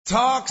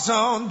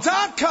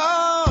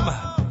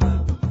TalkZone.com.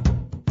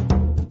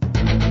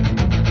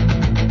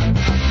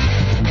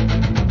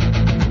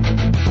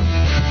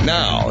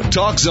 Now,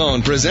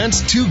 TalkZone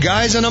presents Two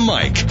Guys and a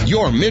Mic,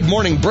 your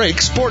mid-morning break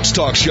sports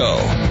talk show.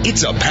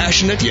 It's a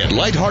passionate yet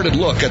lighthearted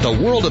look at the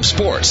world of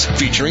sports,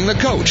 featuring the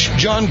coach,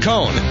 John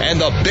Cohn,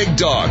 and the big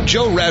dog,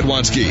 Joe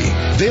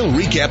Radwanski. They'll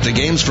recap the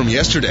games from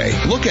yesterday,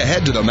 look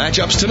ahead to the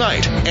matchups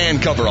tonight,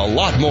 and cover a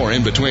lot more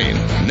in between.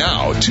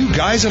 Now, Two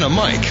Guys and a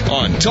Mic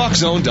on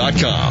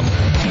TalkZone.com.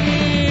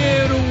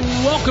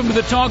 Welcome to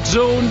the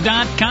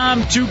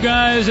TalkZone.com Two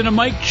Guys and a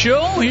Mic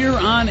show here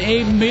on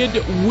a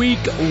midweek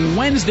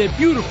Wednesday.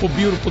 Beautiful,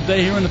 beautiful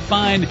day here in the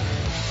fine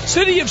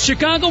city of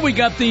Chicago. We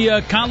got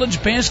the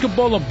college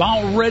basketball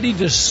about ready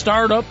to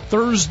start up.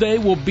 Thursday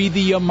will be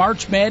the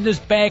March Madness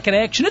back in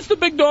action. It's the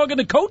Big Dog and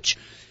the Coach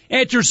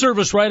at your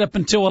service right up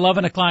until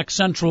 11 o'clock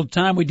Central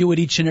Time. We do it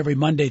each and every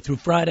Monday through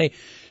Friday.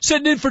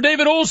 Sitting in for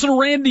David Olson,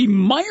 Randy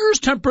Myers,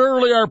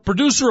 temporarily our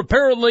producer,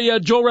 apparently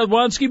Joe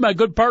Radwanski, my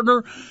good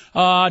partner.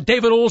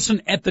 David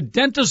Olson at the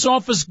dentist's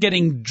office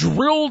getting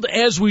drilled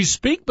as we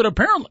speak, but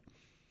apparently,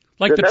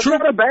 like the That's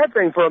not a bad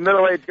thing for a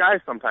middle-aged guy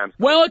sometimes.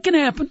 Well, it can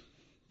happen.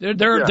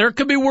 There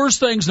could be worse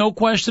things, no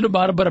question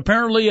about it, but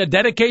apparently a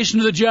dedication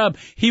to the job.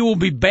 He will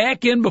be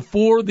back in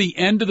before the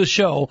end of the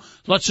show.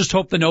 Let's just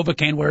hope the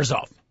Novocaine wears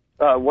off.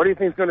 What do you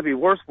think is going to be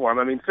worse for him?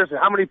 I mean, seriously,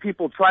 how many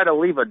people try to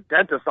leave a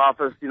dentist's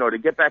office, to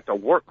get back to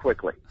work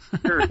quickly?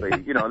 Seriously,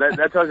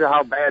 that tells you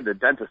how bad the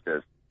dentist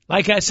is.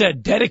 Like I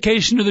said,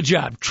 dedication to the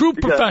job, true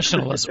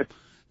professionalism.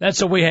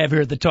 That's what we have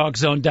here at the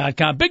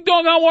TalkZone.com. Big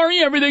Dog, how are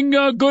you? Everything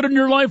good in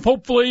your life?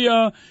 Hopefully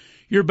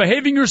you're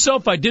behaving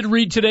yourself. I did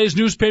read today's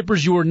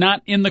newspapers. You were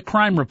not in the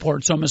crime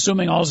report, so I'm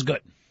assuming all's good.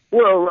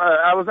 Well,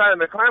 I was not in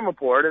the crime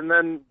report,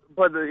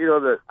 but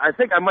I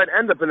think I might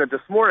end up in it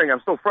this morning.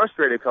 I'm so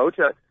frustrated, Coach.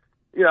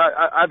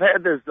 I've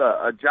had this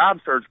a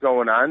job search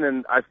going on,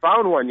 and I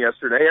found one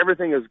yesterday.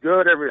 Everything is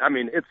good.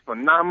 It's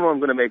phenomenal. I'm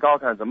going to make all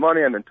kinds of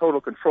money. I'm in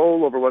total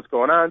control over what's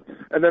going on.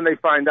 And then they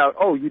find out,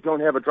 oh, you don't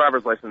have a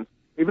driver's license.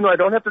 Even though I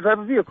don't have to drive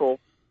a vehicle,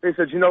 they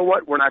said, you know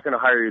what? We're not going to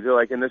hire you. They're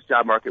like, in this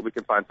job market, we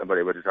can find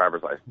somebody with a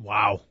driver's license.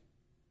 Wow.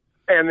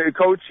 And,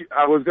 Coach,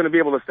 I was going to be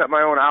able to set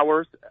my own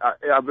hours.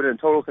 I've been in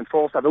total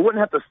control, so I wouldn't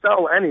have to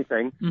sell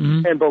anything.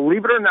 Mm-hmm. And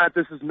believe it or not,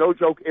 this is no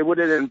joke. It would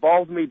have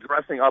involved me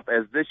dressing up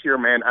as this year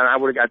man, and I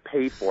would have got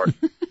paid for it.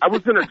 I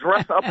was going to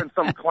dress up in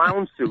some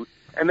clown suit,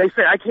 and they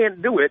say I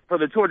can't do it for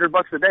the $200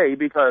 a day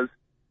because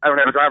I don't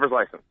have a driver's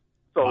license.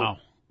 So wow.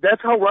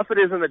 That's how rough it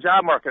is in the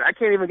job market. I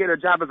can't even get a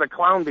job as a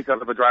clown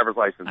because of a driver's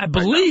license. I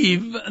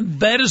believe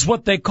that is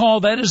what they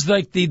call, that is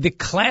like the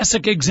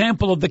classic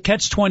example of the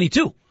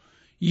catch-22.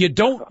 You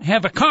don't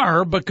have a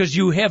car because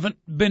you haven't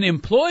been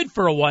employed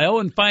for a while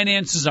and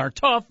finances are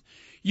tough.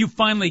 You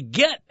finally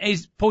get a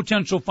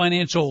potential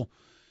financial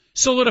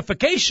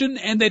solidification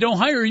and they don't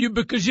hire you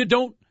because you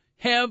don't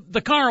have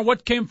the car.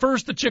 What came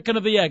first, the chicken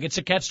or the egg? It's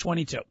a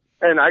catch-22.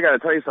 And I got to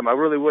tell you something. I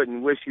really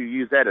wouldn't wish you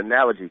used that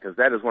analogy because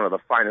that is one of the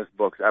finest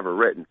books ever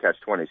written,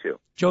 Catch-22.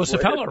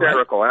 Joseph Heller, right?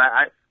 Hysterical. And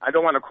I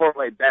don't want to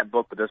correlate that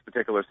book with this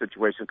particular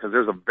situation because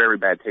there's a very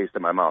bad taste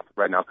in my mouth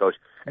right now, Coach.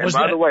 And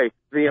by the way,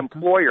 the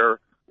employer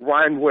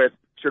rhymed with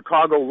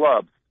Chicago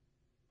Lubs.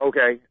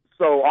 Okay,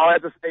 so all I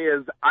have to say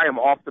is I am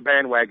off the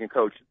bandwagon,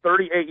 Coach.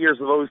 38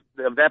 years of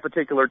that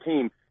particular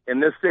team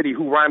in this city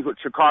who rhymes with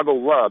Chicago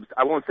Lubs.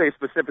 I won't say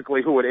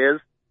specifically who it is,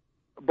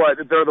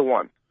 but they're the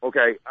one.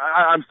 Okay,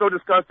 I'm so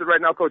disgusted right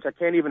now, Coach. I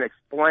can't even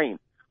explain.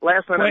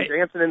 Last night I'm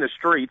dancing in the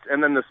streets,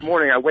 and then this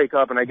morning I wake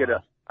up and I get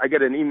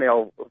an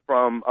email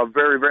from a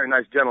very, very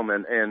nice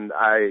gentleman, and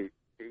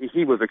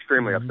he was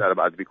extremely upset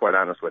about it, to be quite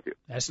honest with you.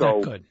 That's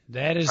not good.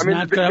 That is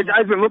not good. The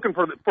guy's been looking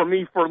for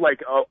me for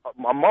like a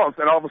month,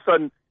 and all of a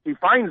sudden he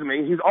finds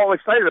me. He's all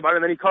excited about it,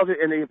 and then he calls it,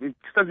 and he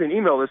sends me an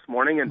email this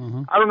morning,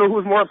 and I don't know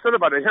who's more upset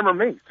about it, him or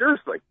me.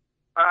 Seriously.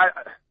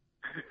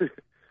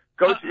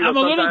 Coach, I'm a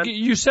little.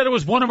 You said it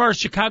was one of our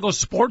Chicago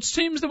sports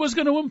teams that was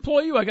going to employ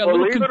you. I got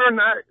believe it or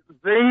not,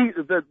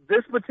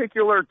 this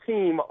particular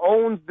team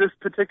owns this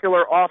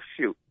particular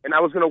offshoot, and I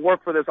was going to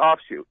work for this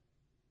offshoot.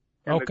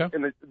 And okay.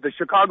 The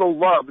Chicago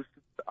Lubs,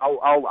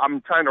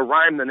 I'm trying to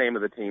rhyme the name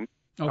of the team.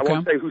 Okay. I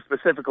won't say who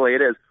specifically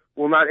it is.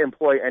 Will not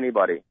employ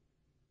anybody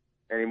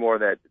anymore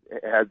that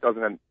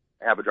doesn't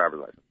have a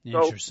driver's license.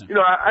 Interesting.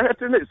 So, I have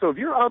to admit. So if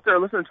you're out there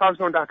listening to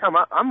TalkZone.com,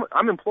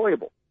 I'm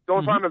employable.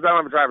 Don't find me if I don't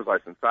have a driver's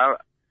license. So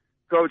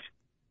Coach,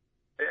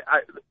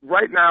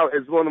 right now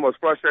is one of the most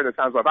frustrating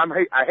times of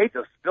life. I hate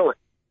to spill it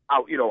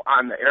out,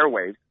 on the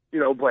airwaves,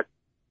 but.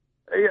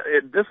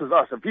 This is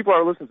us. If people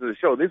are listening to the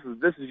show, this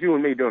is you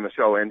and me doing the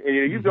show, and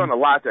you've done a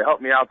lot to help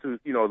me out through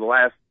the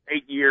last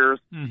 8 years,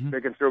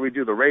 making sure we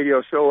do the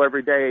radio show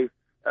every day,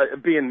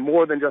 being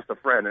more than just a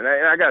friend. And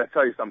I got to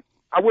tell you something.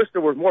 I wish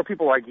there was more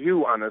people like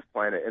you on this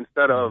planet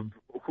instead of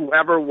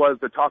whoever was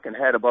the talking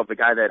head above the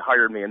guy that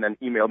hired me and then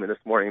emailed me this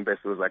morning and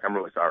basically was like, I'm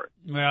really sorry.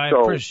 Well, I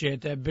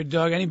appreciate that, Big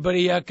Dog.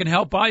 Anybody can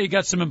help out? You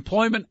got some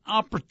employment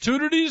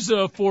opportunities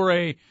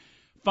for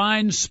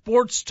fine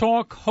sports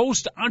talk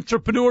host,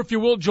 entrepreneur, if you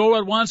will, Joe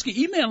Radwanski.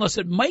 Email us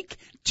at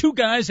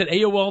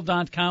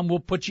Mike2Guys@AOL.com. We'll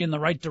put you in the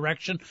right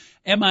direction.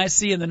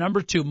 MIC and the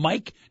number 2,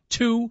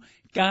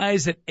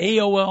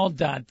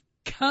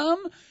 Mike2Guys@AOL.com.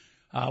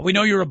 We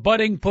know you're a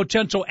budding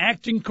potential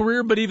acting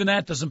career, but even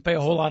that doesn't pay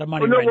a whole lot of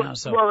money now.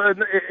 So. Well,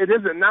 it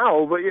isn't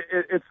now, but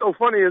it's so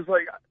funny. It's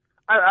like,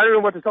 I don't know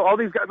what to tell all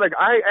these guys. Like,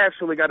 I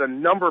actually got a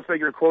number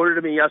figure quoted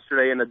to me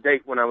yesterday and a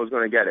date when I was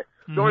going to get it.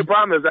 Mm-hmm. The only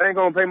problem is I ain't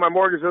going to pay my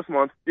mortgage this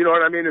month. You know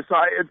what I mean? It's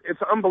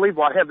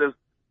unbelievable. I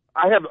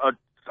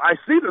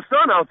see the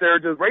sun out there.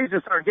 The rays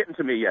just aren't getting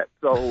to me yet.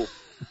 So,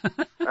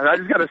 and I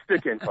just got to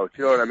stick in, Coach.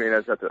 You know what I mean? I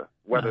just have to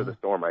weather the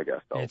storm, I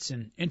guess. So. It's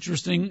an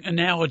interesting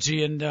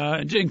analogy. And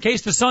in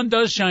case the sun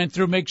does shine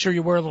through, make sure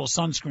you wear a little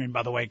sunscreen,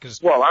 by the way.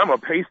 Well, I'm a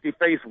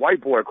pasty-faced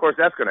white boy. Of course,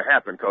 that's going to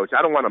happen, Coach.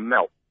 I don't want to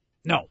melt.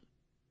 No.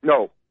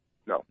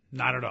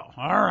 Not at all.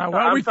 All right. Well,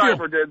 I'm sorry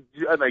for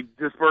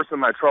dispersing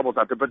my troubles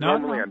out there, but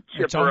normally I'm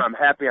chipper, I'm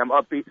happy, I'm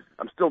upbeat.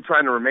 I'm still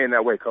trying to remain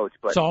that way, Coach.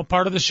 But it's all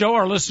part of the show.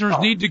 Our listeners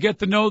need to get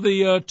to know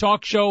the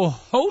talk show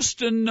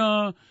host, and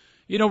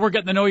we're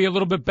getting to know you a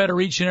little bit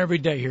better each and every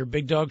day here,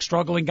 Big Dog,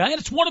 struggling guy. And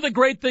it's one of the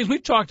great things.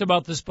 We've talked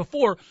about this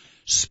before.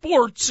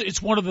 Sports,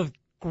 it's one of the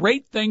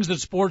great things that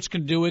sports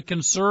can do. It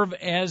can serve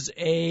as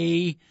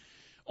a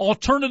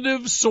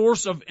alternative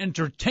source of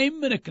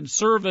entertainment. It can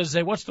serve as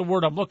what's the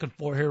word I'm looking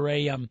for here?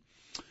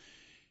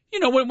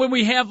 When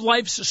we have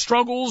life's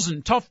struggles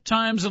and tough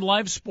times in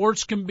life,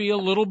 sports can be a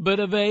little bit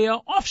of a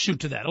offshoot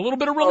to that, a little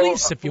bit of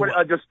release, if you will.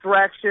 A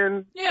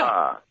distraction.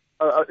 Yeah.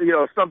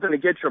 Something to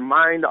get your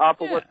mind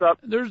off of what's up.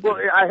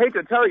 I hate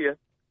to tell you,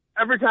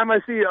 every time I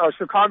see a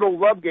Chicago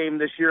Love game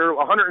this year,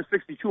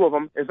 162 of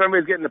them, if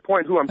anybody's getting the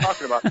point who I'm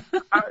talking about,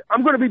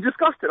 I'm going to be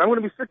disgusted. I'm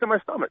going to be sick to my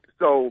stomach.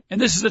 So. And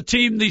this is a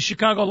team, the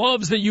Chicago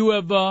Loves, that you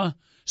have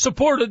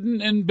supported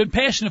and been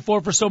passionate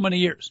for so many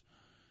years.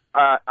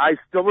 I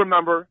still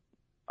remember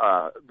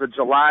the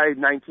July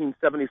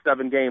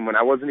 1977 game when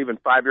I wasn't even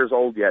 5 years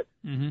old yet,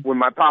 when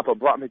my papa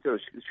brought me to the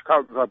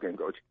Chicago Love game,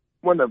 Coach.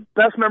 One of the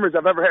best memories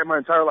I've ever had in my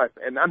entire life.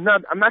 And I'm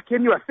not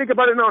kidding you. I think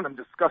about it now and I'm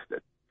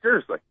disgusted.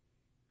 Seriously.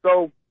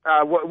 So,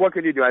 what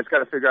can you do? I just got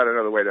to figure out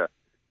another way to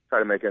try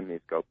to make ends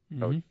meet, Coach.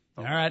 All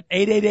right.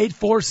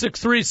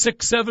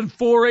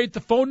 888-463-6748.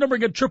 The phone number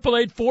again,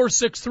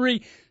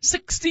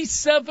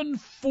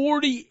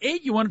 888-463-6748.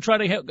 You want to try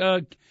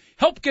to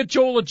help get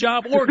Joel a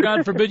job, or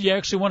God forbid you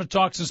actually want to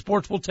talk some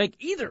sports, we'll take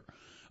either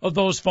of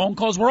those phone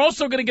calls. We're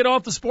also going to get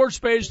off the sports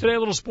page today, a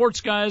little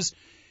sports guys.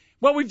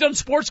 Well, we've done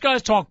sports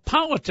guys talk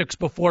politics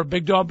before,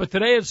 Big Dog, but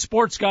today it's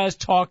sports guys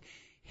talk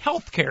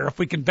healthcare, if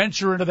we can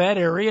venture into that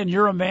area. And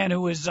you're a man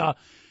who is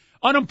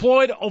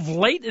unemployed of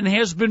late and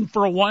has been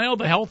for a while.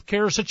 The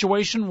healthcare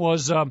situation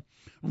was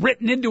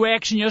written into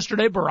action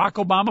yesterday. Barack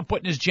Obama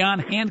putting his John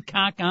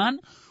Hancock on,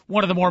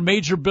 one of the more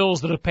major bills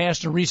that have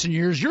passed in recent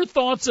years. Your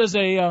thoughts as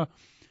a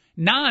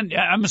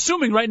I'm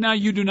assuming right now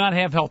you do not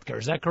have health care.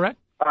 Is that correct?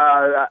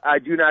 I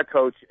do not,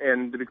 Coach.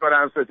 And to be quite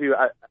honest with you,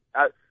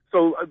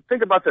 so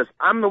think about this.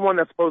 I'm the one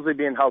that's supposedly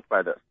being helped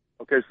by this.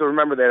 Okay, so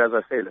remember that as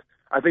I say this.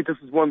 I think this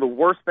is one of the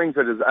worst things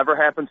that has ever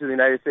happened to the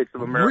United States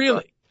of America.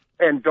 Really?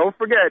 And don't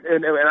forget,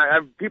 and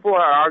people are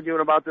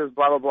arguing about this,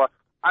 blah, blah, blah.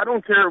 I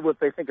don't care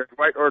what they think is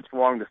right or it's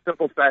wrong. The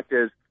simple fact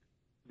is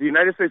the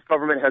United States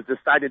government has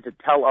decided to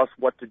tell us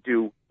what to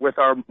do with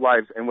our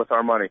lives and with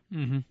our money.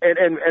 Mm-hmm.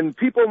 And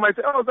people might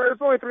say, oh,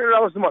 it's only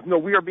 $300 a month. No,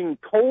 we are being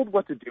told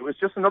what to do.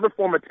 It's just another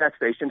form of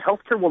taxation.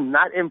 Healthcare will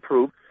not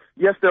improve.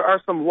 Yes, there are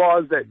some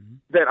laws that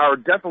are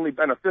definitely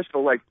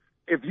beneficial. Like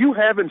if you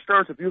have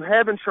insurance,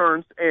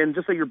 and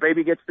just say your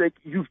baby gets sick,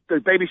 the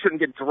baby shouldn't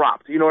get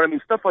dropped. You know what I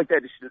mean? Stuff like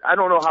that. I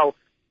don't know how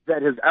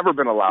that has ever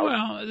been allowed.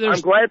 Well,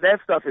 I'm glad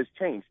that stuff has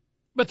changed.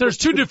 But there's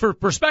two different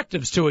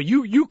perspectives to it.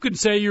 You could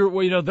say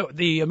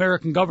the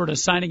American government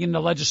is signing into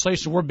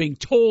legislation. We're being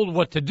told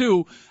what to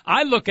do.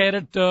 I look at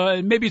it,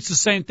 maybe it's the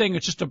same thing.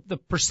 It's just the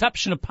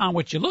perception upon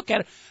which you look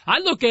at it. I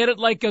look at it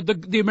like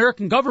the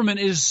American government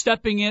is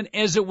stepping in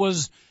as it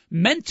was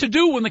meant to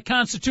do when the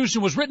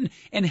Constitution was written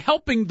and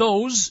helping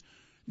those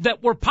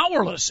that were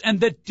powerless and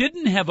that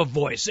didn't have a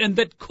voice and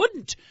that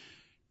couldn't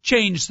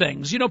change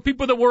things.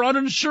 People that were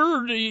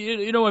uninsured,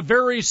 a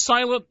very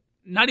silent,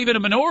 not even a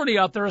minority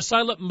out there, a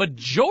silent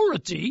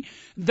majority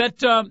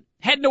that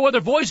had no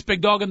other voice,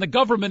 Big Dog, and the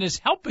government is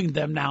helping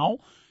them now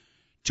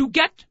to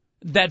get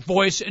that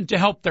voice and to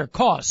help their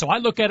cause. So I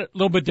look at it a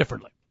little bit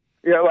differently.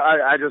 Yeah, well,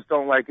 I just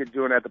don't like it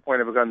doing it at the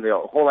point of a gun. The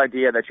whole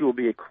idea that you will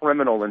be a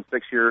criminal in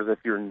 6 years if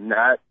you're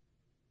not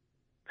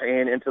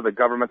paying into the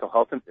governmental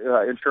health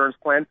insurance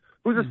plan.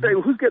 Who's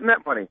getting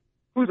that money?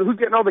 Who's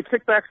getting all the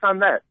kickbacks on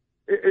that?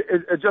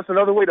 It's just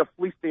another way to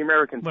fleece the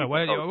American people.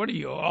 What are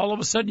you? All of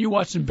a sudden you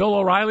watching Bill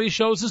O'Reilly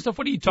shows and stuff?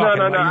 What are you talking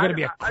about? You're going to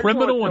be a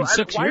criminal in 6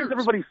 years? Why is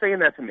everybody saying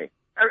that to me?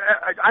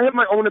 I have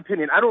my own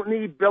opinion. I don't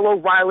need Bill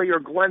O'Reilly or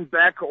Glenn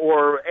Beck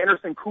or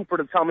Anderson Cooper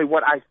to tell me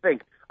what I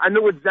think. I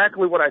know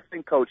exactly what I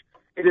think, Coach.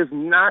 It is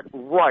not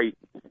right.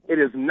 It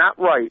is not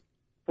right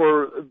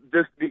for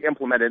this to be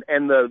implemented.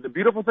 And the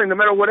beautiful thing, no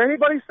matter what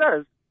anybody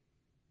says,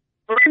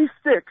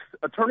 36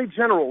 attorney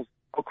generals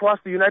across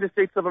the United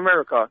States of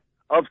America,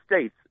 of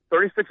states,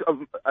 36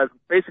 of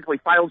basically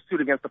filed suit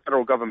against the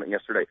federal government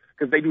yesterday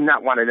because they do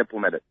not want it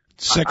implemented.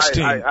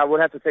 16. I would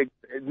have to take,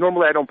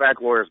 normally I don't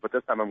back lawyers, but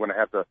this time I'm going to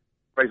have to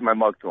raise my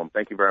mug to them.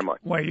 Thank you very much.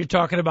 Well, you're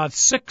talking about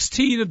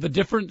 16 of the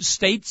different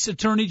states'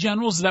 attorney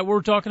generals? Is that what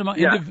we're talking about?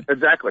 Yeah,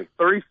 exactly.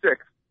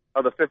 36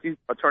 of the 50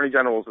 attorney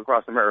generals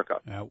across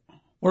America.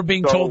 We're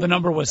being told the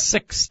number was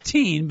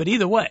 16, but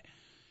either way,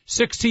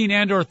 16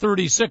 and or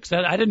 36,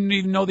 I didn't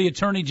even know the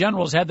attorney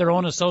generals had their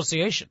own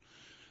association.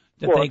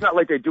 Well, it's not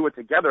like they do it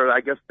together.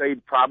 I guess they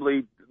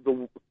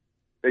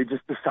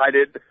just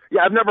decided.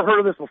 Yeah, I've never heard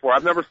of this before.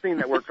 I've never seen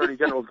that where attorney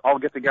generals all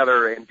get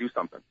together and do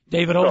something.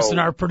 David Olson,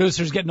 our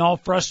producer, is getting all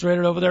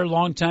frustrated over there,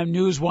 longtime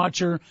news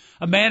watcher,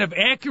 a man of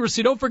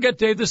accuracy. Don't forget,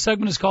 Dave, this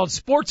segment is called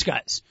Sports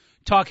Guys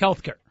Talk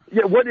Healthcare.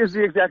 Yeah, what is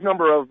the exact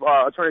number of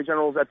attorney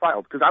generals that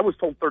filed? Because I was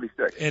told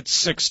 36. It's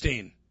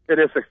 16. It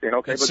is 16,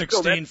 okay. It's but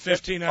 16, still,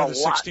 15 out of the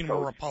 16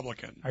 were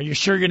Republican. Are you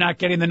sure you're not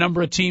getting the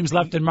number of teams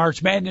left in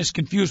March Madness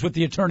confused with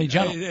the Attorney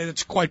General?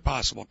 It's quite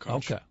possible,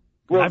 Coach. Okay.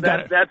 Well,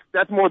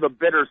 that's more the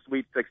bitter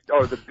Sweet 16,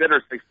 or the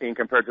bitter 16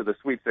 compared to the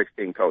Sweet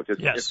 16, Coach.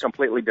 It's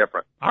completely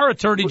different. Our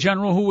Attorney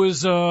General, who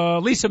is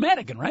Lisa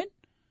Madigan, right?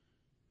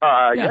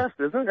 Yes,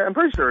 isn't it? I'm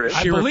pretty sure it is.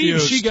 I believe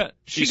refused.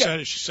 She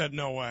said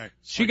no way.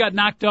 She got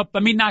knocked out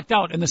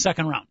in the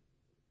second round.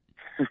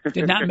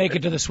 Did not make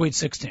it to the Sweet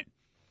 16.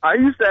 I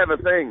used to have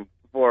a thing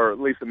for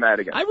Lisa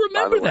Madigan. I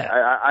remember that.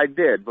 I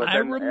did. But I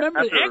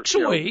remember.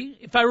 Actually,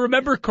 if I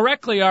remember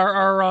correctly,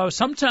 our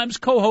sometimes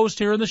co-host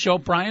here in the show,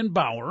 Brian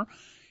Bauer,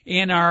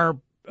 in our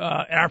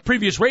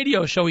previous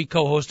radio show he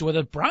co-hosted with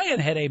us, Brian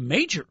had a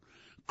major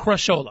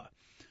crushola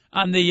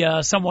on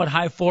the somewhat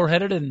high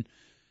foreheaded and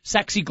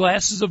sexy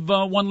glasses of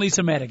one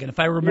Lisa Madigan. If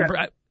I remember,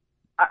 yeah,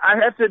 I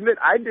have to admit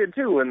I did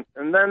too, and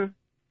then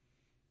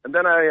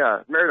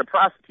I married a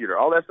prosecutor.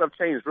 All that stuff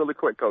changed really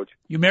quick, Coach.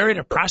 You married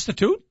a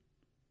prostitute?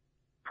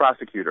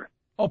 Prosecutor.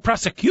 Oh,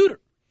 prosecutor.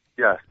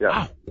 Yes.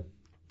 Wow.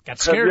 Got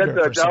scared there for a second.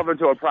 You have to delve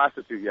into a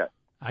prostitute yet.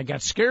 I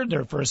got scared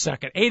there for a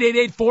second.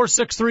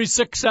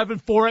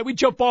 888-463-674. We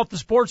jump off the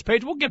sports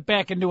page. We'll get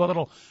back into a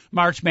little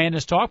March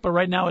Madness talk, but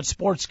right now it's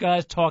Sports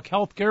Guys Talk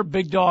Healthcare.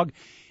 Big Dog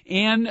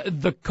and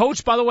the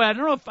coach. By the way, I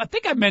don't know if I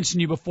think I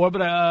mentioned you before,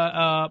 but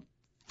a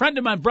friend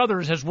of my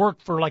brother's has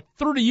worked for like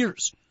 30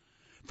 years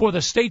for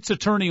the state's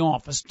attorney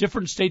office,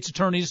 different state's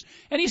attorneys.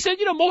 And he said,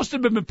 most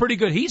of them have been pretty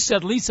good. He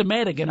said Lisa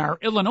Madigan, our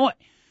Illinois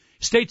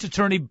state's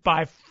attorney,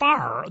 by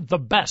far the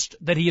best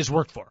that he has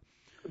worked for.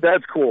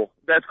 That's cool.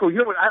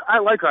 I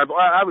like her.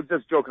 I was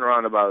just joking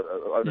around about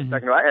a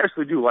second ago. I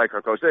actually do like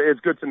her, Coach.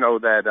 It's good to know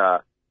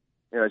that,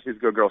 she's a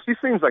good girl. She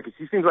seems like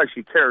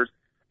she cares,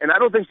 and I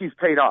don't think she's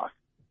paid off,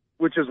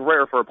 which is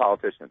rare for a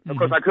politician. Of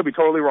course, I could be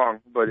totally wrong,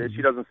 but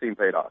she doesn't seem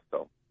paid off,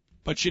 so.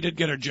 But she did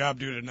get her job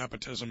due to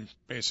nepotism,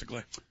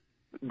 basically.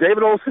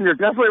 David Olson, you're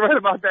definitely right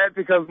about that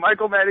because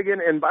Michael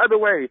Madigan, and by the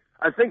way,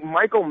 I think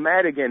Michael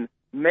Madigan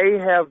may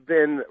have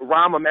been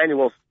Rahm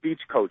Emanuel's speech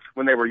coach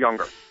when they were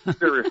younger.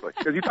 Seriously.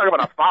 Because you talk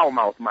about a foul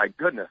mouth, my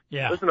goodness.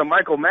 Yeah. Listen to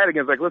Michael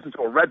Madigan, it's like listen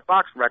to a Red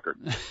Fox record.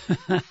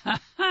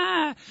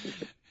 How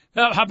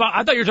about,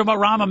 I thought you were talking about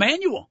Rahm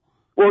Emanuel.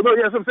 Well, no,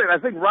 yes, I'm saying. I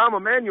think Rahm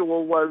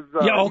Emanuel was.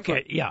 Yeah,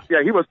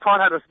 he was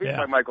taught how to speak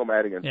by Michael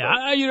Madigan.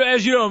 Yeah,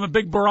 as you know, I'm a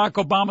big Barack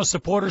Obama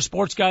supporter.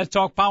 Sports Guys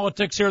Talk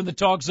Politics here in the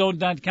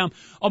TalkZone.com.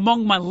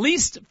 Among my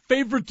least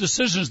favorite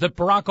decisions that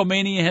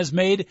Barack-O-Mania has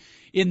made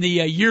in the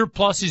year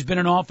plus he's been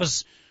in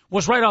office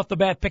was right off the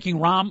bat picking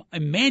Rahm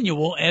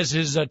Emanuel as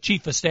his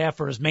chief of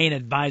staff or his main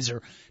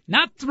advisor.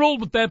 Not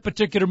thrilled with that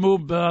particular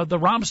move. The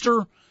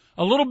Romster,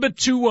 a little bit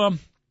too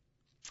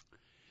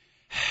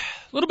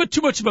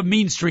much of a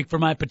mean streak for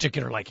my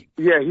particular liking.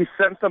 Yeah, he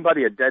sent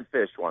somebody a dead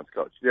fish once,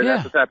 Coach.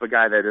 That's the type of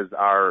guy that is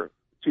our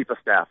chief of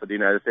staff of the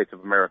United States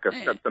of America.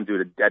 Sent some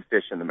dude a dead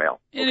fish in the mail.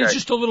 Okay? It's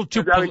just a little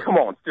too... I mean, come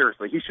on,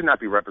 seriously. He should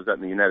not be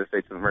representing the United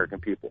States of American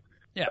people.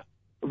 Yeah.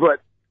 But...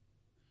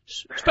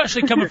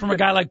 especially coming from a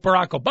guy like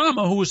Barack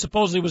Obama, who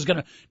supposedly was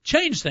going to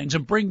change things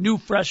and bring new,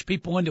 fresh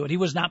people into it. He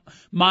was not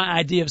my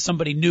idea of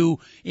somebody new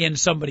and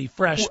somebody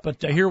fresh,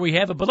 but here we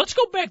have it. But let's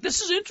go back.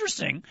 This is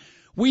interesting.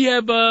 We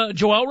have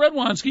Joel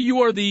Redwanski.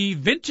 You are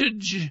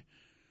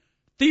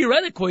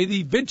theoretically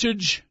the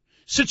vintage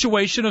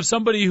situation of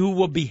somebody who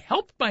will be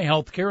helped by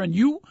healthcare, and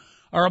you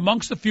are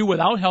amongst the few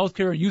without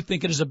healthcare, and you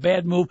think it is a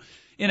bad move.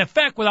 In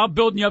effect, without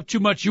building you up too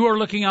much, you are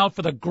looking out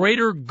for the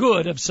greater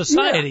good of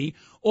society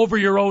over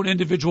your own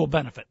individual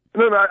benefit.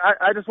 No,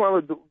 I just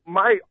want to,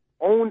 my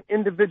own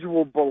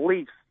individual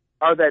beliefs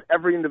are that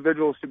every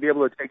individual should be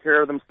able to take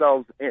care of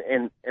themselves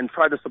and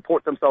try to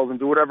support themselves and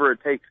do whatever it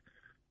takes.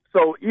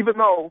 So even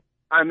though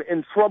I'm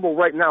in trouble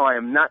right now, I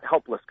am not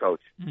helpless,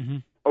 Coach. Mm-hmm.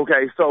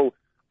 Okay, so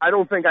I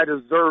don't think I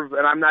deserve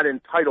and I'm not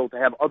entitled to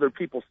have other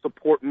people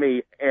support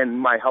me and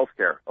my health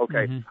care.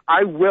 Okay,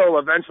 I will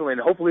eventually,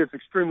 and hopefully it's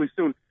extremely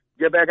soon,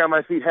 get back on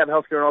my feet, have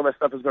health care, and all that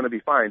stuff is going to be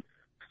fine.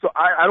 So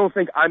I don't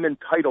think I'm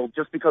entitled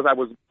just because I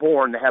was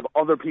born to have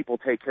other people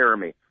take care of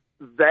me.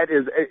 That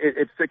is,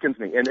 it sickens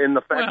me. And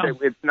the fact that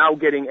it's now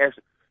getting,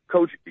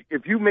 Coach,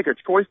 if you make a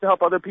choice to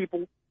help other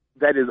people,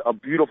 that is a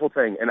beautiful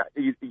thing. And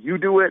you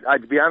do it.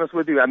 To be honest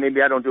with you,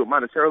 maybe I don't do it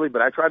monetarily,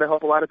 but I try to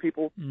help a lot of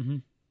people. Mm-hmm.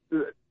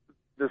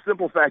 The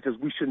simple fact is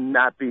we should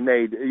not be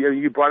made.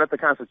 You brought up the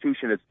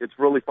Constitution. It's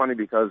really funny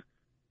because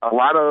a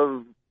lot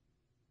of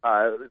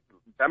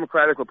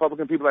Democratic,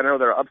 Republican people I know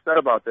that are upset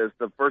about this,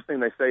 the first thing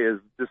they say is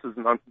this is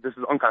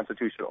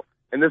unconstitutional,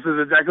 and this is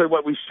exactly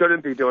what we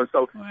shouldn't be doing.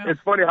 So It's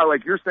funny how,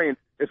 like you're saying,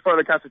 it's part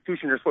of the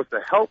Constitution. You're supposed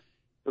to help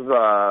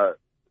the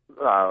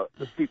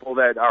people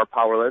that are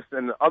powerless,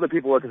 and other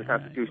people look at the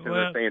Constitution and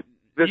they're saying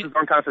this is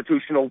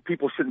unconstitutional.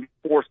 People shouldn't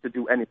be forced to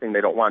do anything they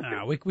don't want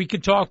to. We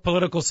could talk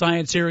political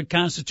science here, and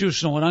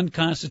constitutional and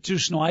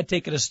unconstitutional. I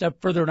take it a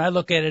step further, and I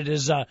look at it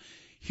as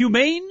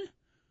humane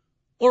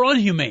or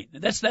unhumane.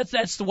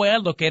 That's the way I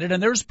look at it.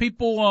 And there's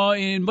people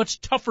in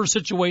much tougher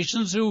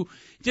situations who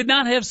did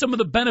not have some of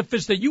the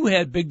benefits that you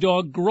had, Big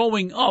Dog,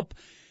 growing up.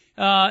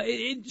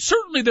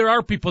 Certainly there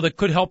are people that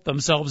could help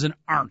themselves and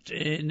aren't.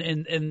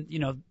 And you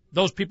know,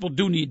 those people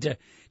do need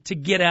to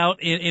get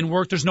out and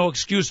work. There's no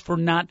excuse for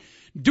not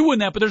doing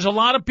that. But there's a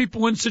lot of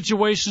people in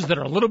situations that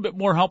are a little bit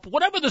more helpful,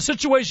 whatever the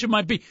situation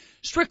might be,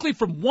 strictly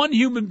from one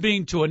human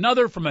being to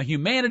another, from a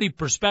humanity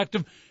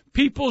perspective.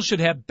 People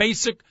should have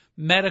basic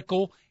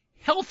medical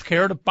health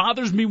care. It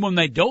bothers me when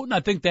they don't, and I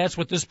think that's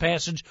what this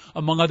passage,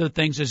 among other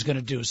things, is going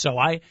to do. So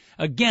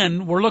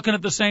again, we're looking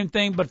at the same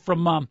thing, but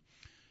from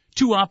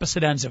two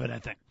opposite ends of it, I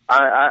think.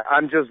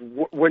 I'm just,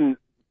 when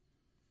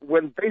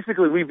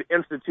basically we've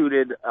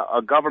instituted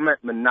a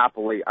government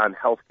monopoly on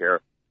health care,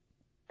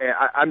 and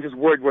I'm just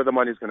worried where the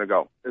money's going to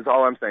go, is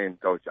all I'm saying,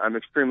 Coach. I'm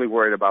extremely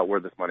worried about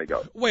where this money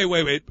goes.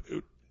 Wait.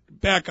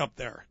 Back up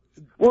there.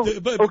 Well,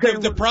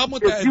 the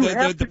problem with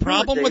that, the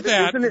problem with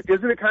that,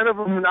 isn't it kind of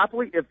a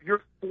monopoly if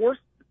you're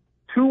forced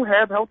to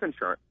have health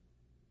insurance?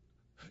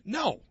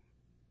 No,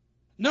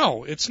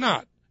 it's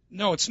not.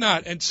 No, it's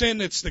not. And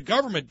saying it's the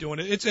government doing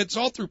it, it's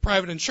all through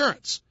private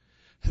insurance.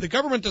 The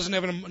government doesn't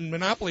have a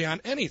monopoly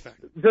on anything.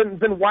 Then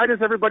why does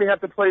everybody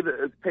have to pay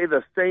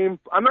the same?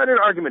 I'm not in an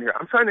argument here.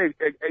 I'm trying to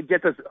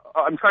get this.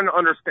 I'm trying to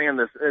understand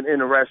this in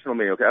a rational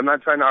way. Okay, I'm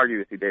not trying to argue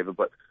with you, David.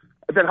 But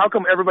then how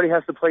come everybody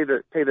has to pay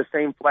the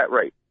same flat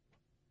rate?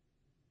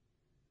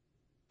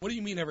 What do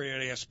you mean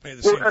everybody has to pay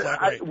the same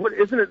flat rate?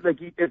 Isn't it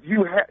like if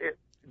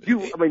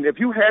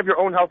you have your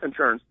own health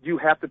insurance, you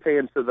have to pay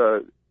into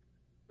the.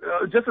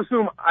 Just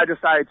assume I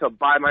decide to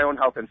buy my own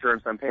health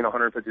insurance. I'm paying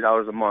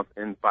 $150 a month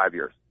in 5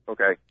 years.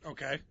 Okay.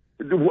 Okay.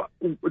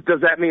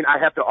 Does that mean I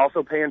have to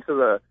also pay into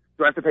the?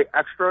 Do I have to pay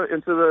extra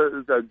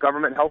into the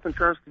government health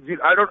insurance?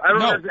 I don't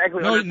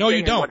exactly understand. No,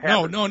 you don't.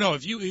 No.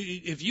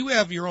 If you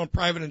have your own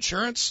private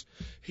insurance,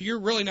 you're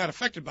really not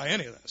affected by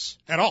any of this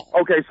at all.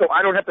 Okay, so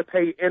I don't have to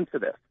pay into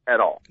this at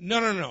all. No.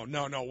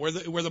 Where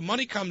the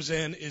money comes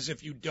in is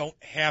if you don't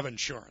have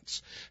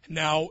insurance.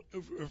 Now,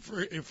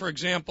 for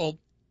example,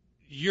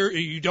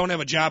 you don't have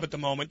a job at the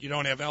moment, you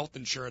don't have health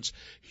insurance,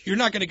 you're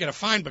not going to get a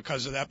fine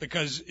because of that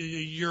because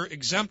you're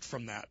exempt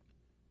from that.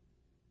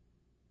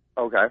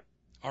 Okay.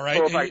 All right.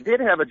 So if I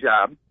did have a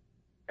job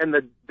and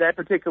that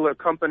particular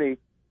company,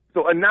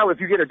 and now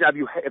if you get a job,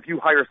 if you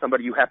hire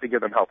somebody, you have to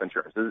give them health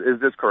insurance. Is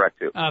this correct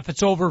too? If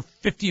it's over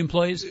 50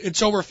 employees?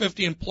 It's over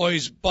 50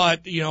 employees,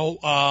 but,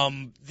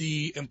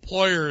 the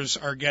employers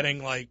are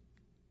getting like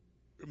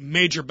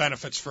major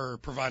benefits for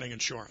providing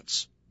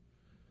insurance.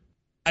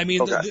 I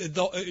mean, okay.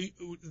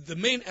 The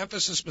main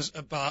emphasis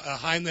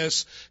behind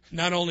this,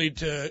 not only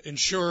to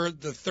ensure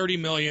the 30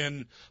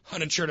 million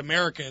uninsured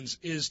Americans,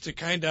 is to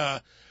kind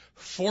of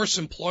force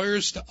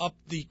employers to up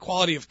the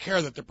quality of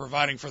care that they're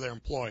providing for their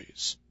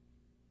employees.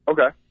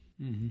 Okay.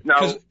 Mm-hmm.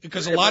 Now,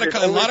 because a lot of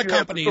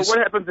companies. So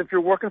what happens if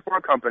you're working for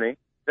a company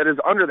that is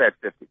under that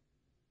 50?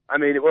 I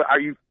mean,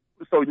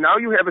 so now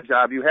you have a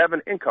job, you have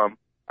an income.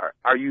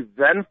 Are you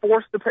then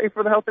forced to pay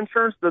for the health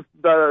insurance, the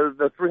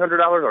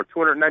 $300 or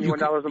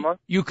 $291 a month?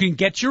 You can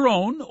get your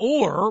own,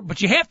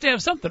 but you have to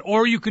have something.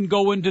 Or you can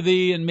go into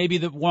and maybe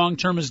the long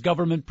term is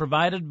government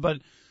provided, but.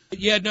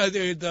 Yeah, no,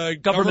 the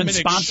government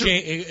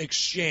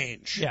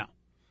exchange. Yeah.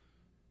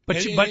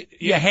 But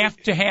you have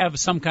to have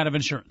some kind of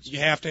insurance. You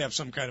have to have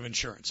some kind of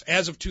insurance.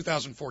 As of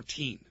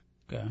 2014.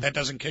 Okay. That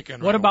doesn't kick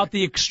in. What about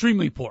the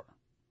extremely poor?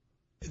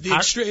 The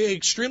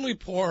extremely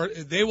poor,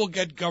 they will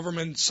get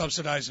government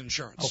subsidized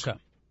insurance. Okay.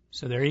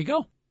 So there you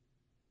go.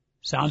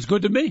 Sounds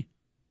good to me.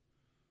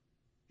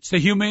 It's the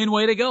humane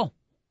way to go.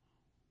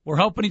 We're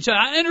helping each other.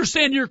 I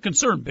understand your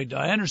concern, Big Dog.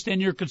 I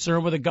understand your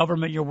concern with the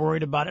government. You're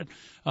worried about it.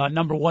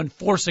 Number one,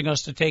 forcing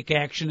us to take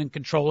action and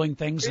controlling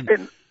things.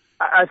 And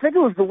I think it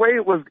was the way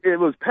it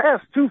was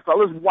passed too,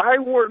 fellas. Why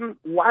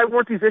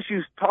weren't these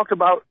issues talked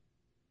about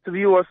to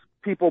the U.S.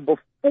 people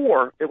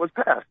before it was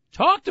passed?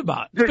 Talked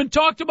about. It's been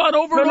talked about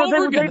over and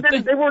over again.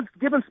 They weren't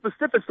given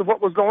specifics of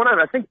what was going on.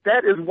 I think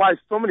that is why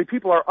so many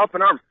people are up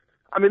in arms.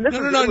 I mean, no.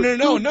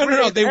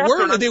 They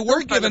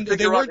were given.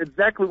 They weren't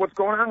exactly what's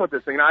going on with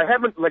this thing. Now, I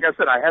haven't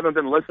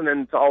been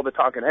listening to all the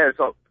talking heads,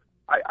 so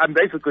I'm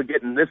basically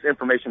getting this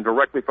information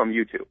directly from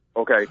you two.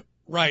 Okay.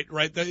 Right.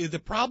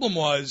 The problem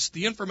was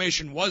the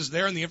information was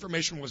there and the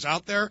information was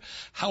out there.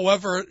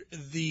 However,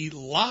 the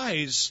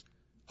lies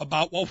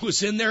about what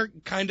was in there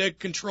kind of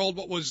controlled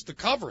what was the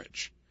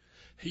coverage.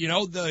 You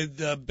know,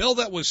 the bill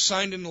that was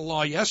signed into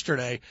law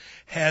yesterday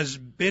has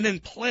been in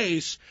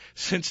place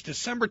since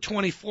December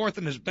 24th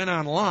and has been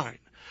online.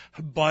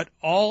 But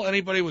all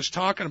anybody was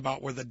talking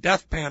about were the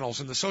death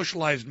panels and the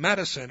socialized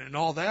medicine and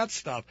all that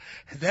stuff.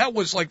 That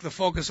was like the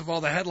focus of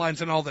all the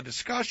headlines and all the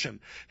discussion.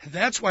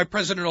 That's why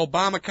President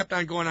Obama kept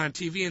on going on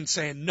TV and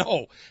saying,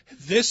 no,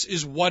 this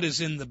is what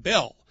is in the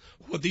bill.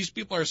 What these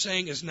people are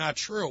saying is not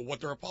true.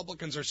 What the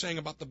Republicans are saying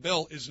about the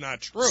bill is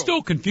not true.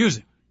 Still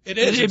confusing. It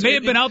is. It may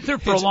have been out there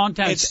for a long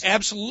time. It's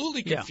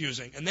absolutely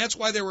confusing. Yeah. And that's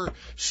why there were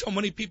so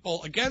many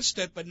people against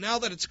it. But now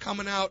that it's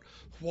coming out,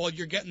 well,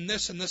 you're getting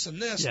this and this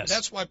and this. Yes.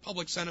 That's why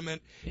public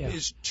sentiment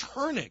is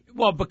turning.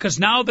 Well, because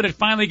now that it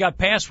finally got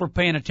passed, we're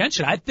paying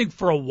attention. I think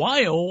for a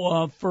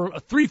while, for a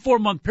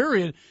 3-4 month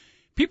period,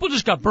 people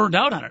just got burned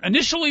out on it.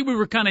 Initially, we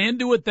were kind of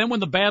into it. Then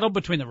when the battle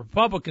between the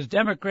Republicans,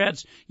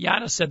 Democrats,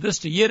 Yada said this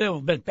to Yada,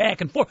 went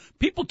back and forth,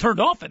 people turned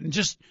off it and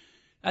just...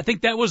 I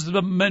think that was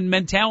the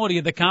mentality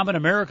of the common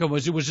America,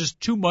 was it was just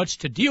too much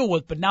to deal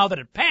with. But now that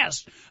it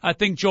passed, I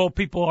think, Joel,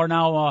 people are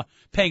now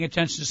paying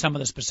attention to some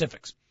of the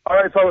specifics. All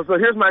right, fellas, so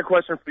here's my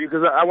question for you,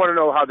 because I want to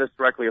know how this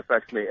directly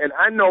affects me. And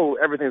I know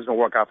everything's going to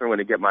work out for me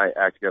when I get my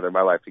act together,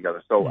 my life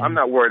together. So I'm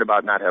not worried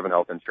about not having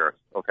health insurance,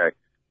 okay?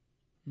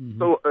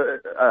 So,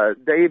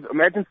 Dave,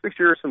 imagine 6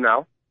 years from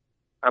now,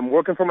 I'm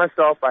working for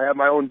myself. I have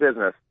my own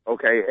business,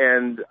 okay?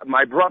 And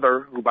my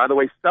brother, who, by the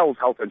way, sells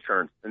health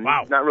insurance, and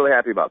he's not really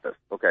happy about this,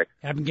 okay?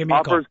 Haven't given me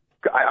a call.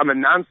 I'm a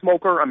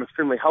non-smoker. I'm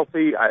extremely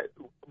healthy. I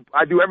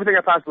do everything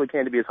I possibly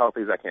can to be as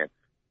healthy as I can.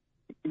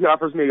 He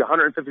offers me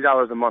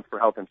 $150 a month for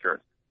health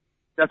insurance.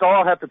 That's all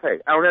I'll have to pay.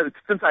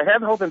 Since I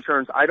have health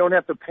insurance, I don't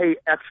have to pay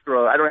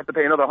extra. I don't have to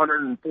pay another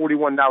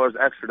 $141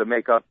 extra to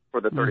make up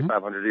for the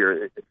 $3,500 a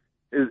year.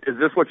 Is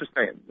this what you're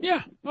saying?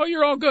 Yeah. Oh,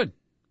 you're all good.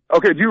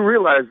 Okay, do you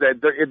realize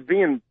that it's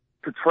being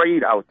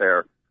portrayed out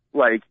there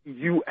like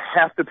you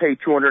have to pay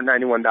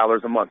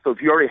 $291 a month? So if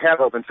you already have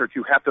health insurance,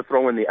 you have to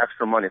throw in the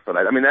extra money for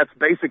that. I mean, that's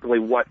basically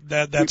what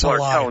people are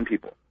telling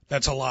people.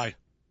 That's a lie.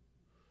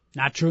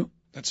 Not true?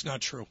 That's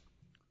not true.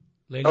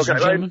 Ladies and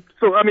gentlemen. Right?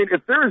 So, I mean,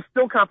 if there is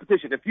still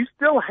competition, if you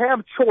still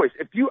have choice,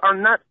 if you are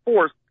not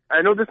forced,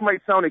 I know this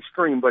might sound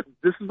extreme, but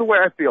this is the way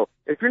I feel.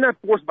 If you're not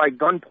forced by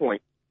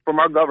gunpoint from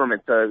our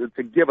government to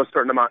give a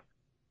certain amount,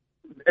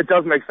 it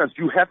does make sense.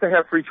 You have to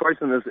have free choice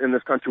in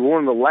this country. We're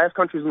one of the last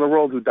countries in the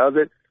world who does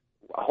it.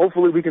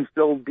 Hopefully, we can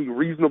still be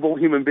reasonable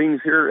human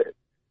beings here.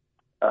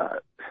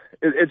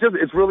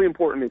 It's really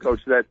important to me,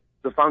 Coach, that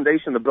the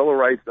foundation, the Bill of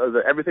Rights,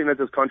 everything that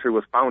this country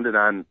was founded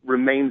on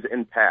remains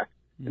intact.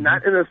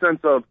 Not in the sense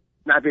of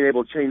not being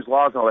able to change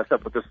laws and all that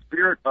stuff, but the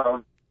spirit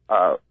of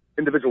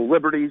individual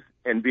liberties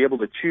and be able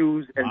to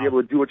choose and be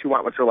able to do what you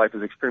want with your life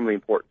is extremely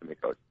important to me,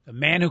 Coach. A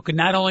man who could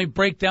not only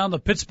break down the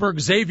Pittsburgh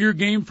Xavier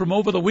game from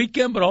over the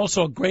weekend, but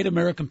also a great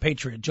American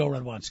patriot, Joe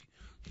Radwanski.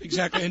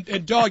 Exactly.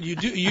 And Dog,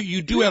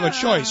 you do have a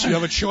choice. You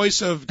have a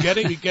choice of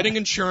getting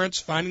insurance,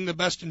 finding the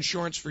best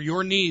insurance for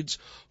your needs,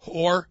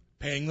 or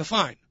paying the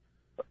fine.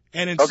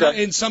 And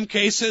in some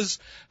cases,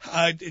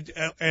 and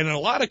in a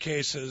lot of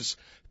cases,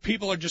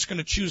 people are just going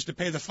to choose to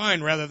pay the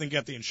fine rather than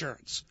get the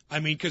insurance. I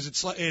mean, because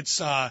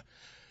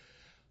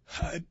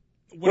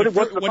when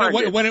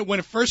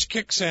it first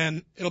kicks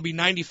in, it'll be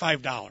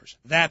 $95.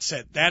 That's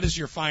it. That is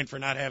your fine for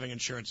not having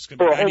insurance. It's going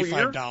to be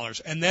 $95.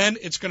 And then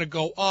it's going to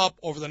go up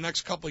over the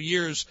next couple of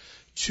years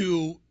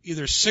to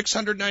either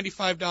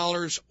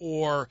 $695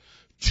 or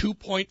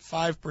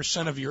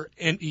 2.5% of your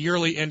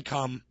yearly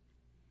income,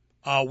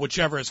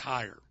 whichever is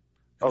higher.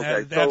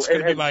 Okay. That's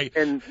going to be by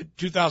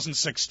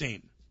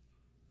 2016.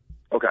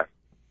 Okay.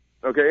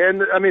 Okay.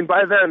 And, I mean,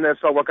 by then, that's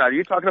all work out. Are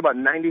you talking about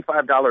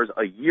 $95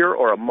 a year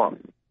or a month?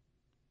 I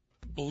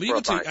believe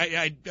it's a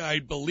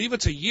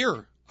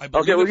year.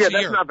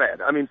 That's not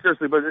bad. I mean,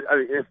 seriously, but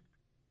if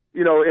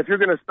you're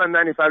going to spend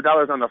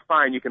 $95 on the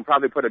fine, you can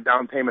probably put a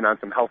down payment on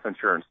some health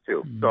insurance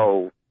too.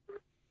 So,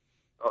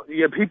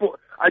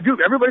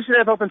 everybody should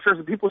have health insurance,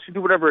 and people should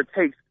do whatever it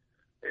takes.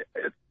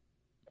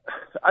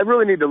 I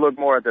really need to look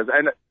more at this.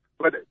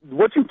 But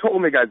what you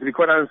told me, guys, to be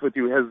quite honest with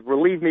you, has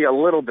relieved me a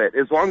little bit.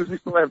 As long as we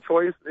still have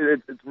choice,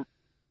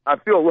 I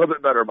feel a little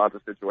bit better about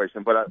the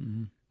situation. But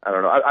I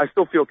don't know. I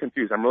still feel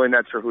confused. I'm really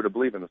not sure who to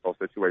believe in this whole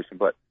situation.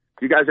 But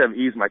you guys have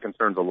eased my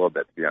concerns a little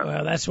bit, to be honest.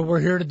 Well, that's what we're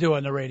here to do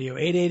on the radio.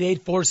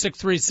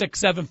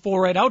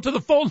 888-463-6748. Out to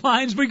the phone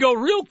lines we go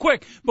real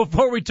quick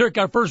before we take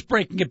our first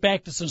break and get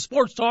back to some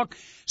sports talk.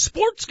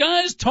 Sports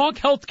guys talk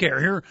healthcare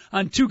here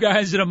on Two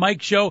Guys and a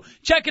Mic show.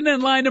 Checking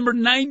in line number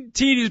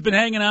 19. He's been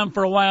hanging on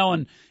for a while,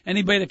 and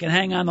anybody that can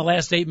hang on the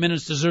last 8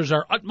 minutes deserves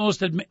our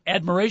utmost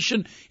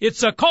admiration.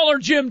 It's caller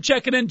Jim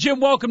checking in. Jim,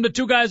 welcome to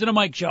Two Guys and a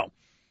Mic show.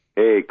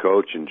 Hey,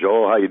 Coach and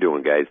Joel, how you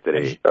doing, guys,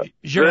 today?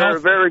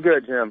 Very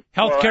good, Jim.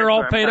 Healthcare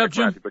all paid up,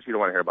 Jim? But you don't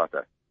want to hear about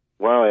that.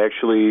 Well,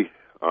 actually,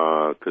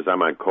 because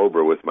I'm on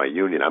COBRA with my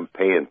union, I'm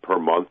paying per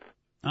month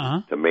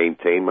to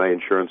maintain my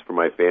insurance for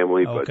my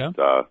family. Okay.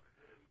 But,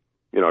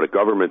 the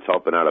government's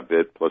helping out a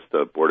bit, plus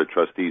the Board of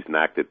Trustees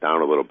knocked it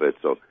down a little bit.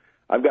 So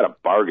I've got a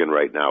bargain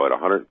right now at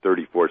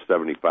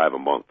 $134.75 a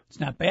month. It's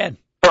not bad.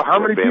 For how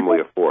many family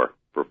people? of four.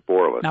 For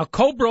 4 of us. Now,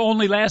 Cobra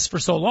only lasts for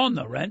so long,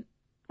 though, right?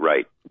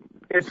 Right.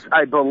 It's,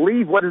 I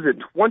believe,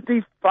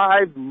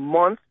 25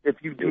 months if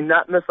you do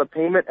not miss a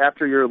payment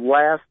after your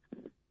last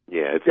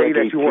it's day like that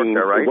 18, you worked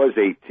there, right? It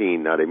was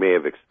 18. Now, they may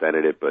have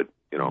extended it, but,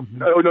 you know.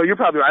 Mm-hmm. Oh, no, you're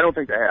probably, I don't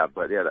think they have,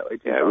 but 18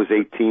 months. It was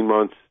 18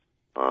 months.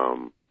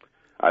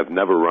 I've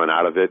never run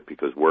out of it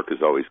because work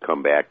has always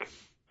come back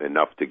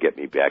enough to get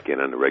me back in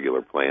on the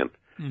regular plan.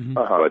 Mm-hmm.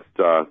 But,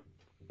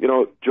 you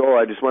know, Joel,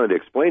 I just wanted to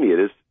explain to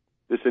you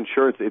this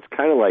insurance, it's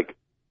kind of like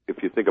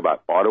if you think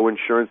about auto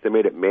insurance, they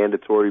made it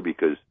mandatory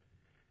because,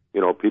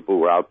 you know, people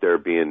were out there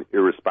being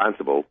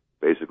irresponsible,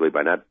 basically,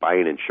 by not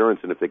buying insurance.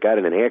 And if they got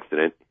in an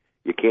accident,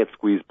 you can't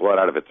squeeze blood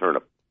out of a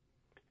turnip.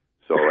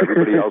 So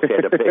everybody else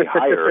had to pay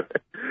higher.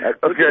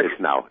 Look at this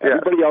now. Yeah.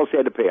 Everybody else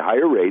had to pay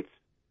higher rates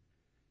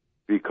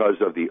because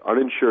of the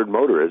uninsured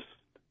motorists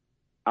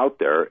out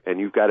there, and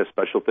you've got a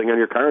special thing on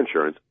your car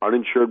insurance,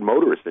 uninsured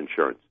motorist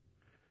insurance.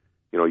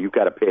 You know, you've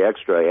got to pay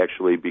extra,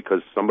 actually,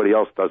 because somebody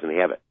else doesn't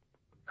have it.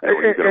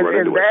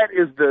 And that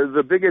is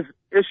the biggest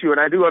issue, and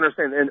I do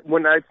understand. And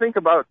when I think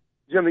about,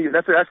 Jim,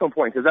 that's an excellent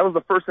point, because that was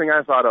the first thing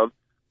I thought of,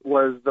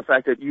 was the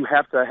fact that you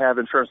have to have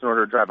insurance in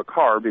order to drive a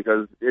car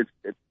because it's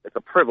a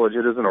privilege,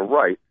 it isn't a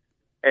right.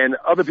 And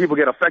other people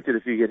get affected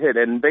if you get hit.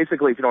 And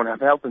basically, if you don't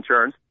have health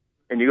insurance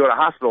and you go to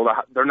hospital,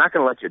 they're not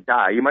going to let you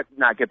die. You might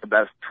not get the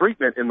best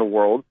treatment in the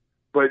world,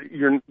 but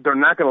they're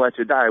not going to let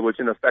you die, which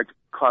in effect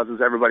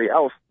causes everybody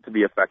else to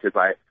be affected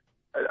by it.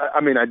 I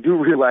mean, I do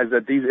realize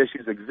that these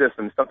issues exist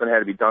and something had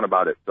to be done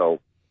about it. So,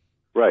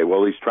 right.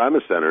 Well, these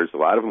trauma centers, a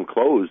lot of them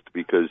closed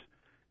because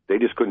they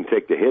just couldn't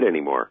take the hit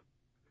anymore.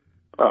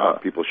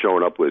 People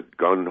showing up with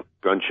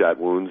gunshot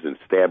wounds and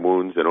stab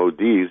wounds and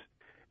ODs,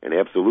 and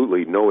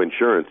absolutely no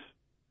insurance.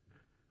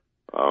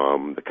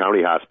 The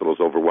county hospital is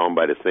overwhelmed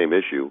by the same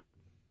issue,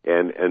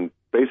 and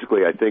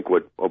basically, I think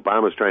what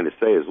Obama's trying to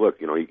say is, look,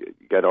 you know, you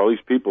got all these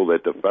people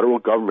that the federal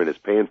government is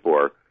paying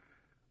for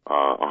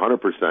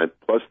 100%,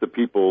 plus the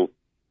people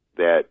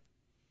that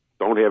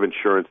don't have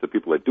insurance, the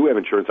people that do have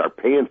insurance are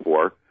paying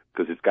for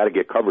because it's got to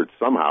get covered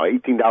somehow.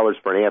 $18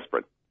 for an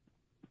aspirin,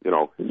 you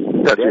know.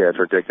 It's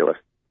ridiculous.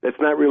 That's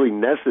not really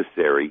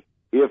necessary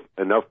if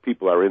enough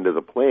people are into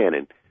the plan.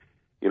 And,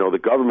 you know, the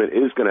government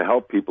is going to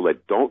help people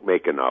that don't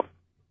make enough,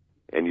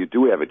 and you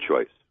do have a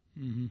choice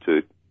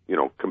to, you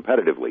know,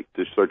 competitively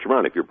to search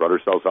around. If your brother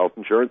sells health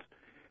insurance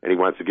and he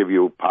wants to give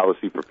you a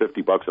policy for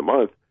 $50 a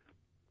month,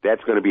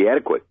 that's going to be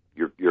adequate.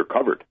 You're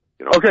covered.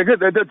 You know? Okay, good.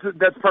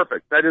 That's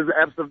perfect. That is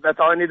absolutely. That's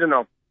all I need to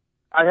know.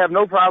 I have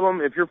no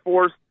problem if you're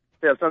forced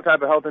to have some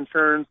type of health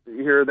insurance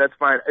here. That's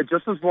fine,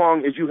 just as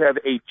long as you have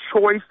a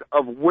choice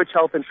of which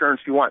health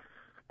insurance you want.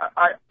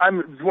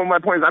 One of my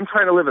points is I'm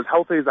trying to live as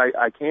healthy as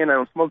I can. I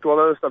don't smoke, do all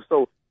that other stuff,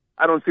 so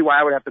I don't see why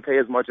I would have to pay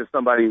as much as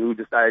somebody who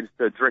decides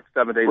to drink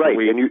 7 days a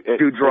week,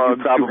 do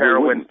drugs, do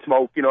heroin,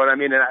 smoke. You know what I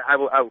mean? And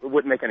I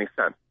wouldn't make any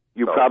sense.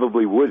 You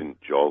probably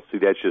wouldn't, Joel. See,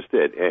 that's just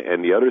it.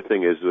 And the other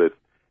thing is that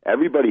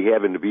everybody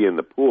having to be in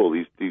the pool,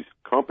 these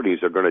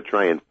companies are going to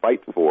try and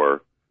fight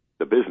for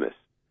the business.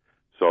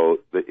 So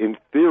in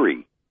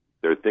theory,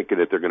 they're thinking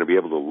that they're going to be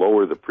able to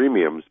lower the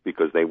premiums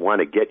because they want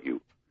to get you.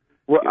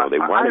 Well, you know, they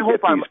want to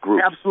get these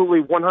groups. I hope I'm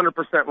absolutely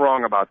 100%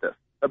 wrong about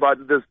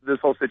this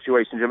whole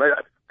situation, Jim,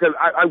 because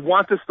I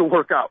want this to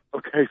work out.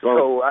 Okay,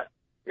 so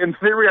in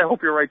theory, I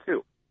hope you're right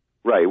too.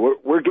 Right,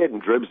 we're getting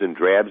dribs and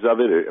drabs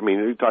of it. I mean,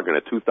 you're talking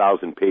a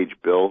 2,000-page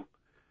bill.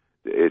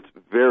 It's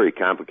very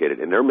complicated,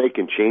 and they're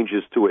making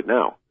changes to it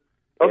now.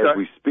 Okay. As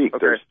we speak,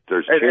 there's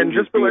changes and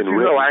just to let you know,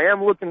 written. I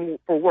am looking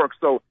for work.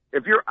 So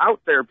if you're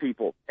out there,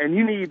 people, and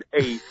you need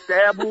a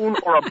stab wound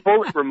or a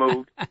bullet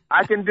removed,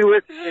 I can do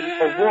it in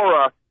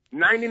Aurora.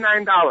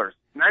 $99.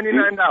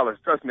 $99.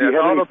 Trust me, that's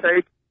all it'll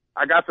take.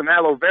 I got some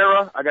aloe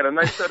vera. I got a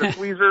nice set of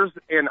tweezers,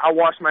 and I'll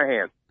wash my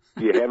hands.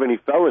 Do you have any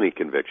felony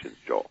convictions,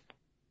 Joel?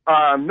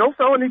 No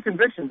felony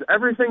convictions.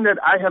 Everything that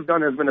I have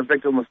done has been a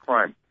victimless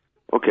crime.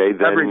 Okay,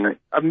 then everything.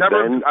 I've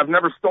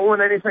never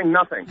stolen anything.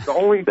 Nothing. The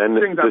only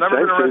things I've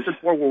ever been arrested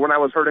for were when I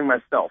was hurting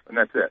myself, and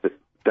that's it.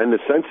 Then the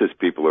census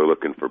people are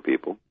looking for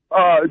people.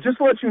 Just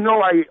to let you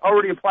know, I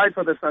already applied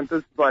for the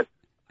census, but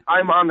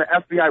I'm on the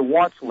FBI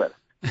watch list.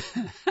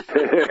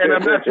 And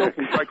I'm not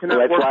joking, so I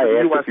cannot work for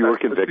the U.S. If you were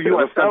convicted of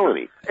a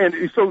felony.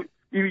 And so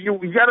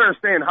you got to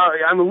understand how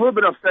I'm a little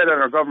bit upset at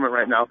our government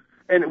right now.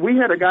 And we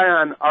had a guy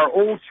on our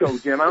old show,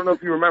 Jim. I don't know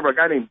if you remember, a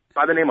guy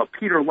by the name of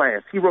Peter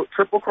Lance. He wrote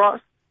Triple Cross,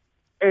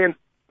 and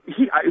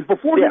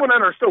before he went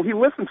on our show, he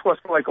listened to us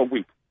for like a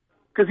week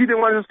because he didn't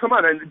want us to come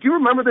on. And do you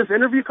remember this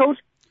interview, Coach?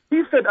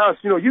 He said to us,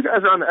 you know, you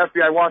guys are on the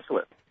FBI watch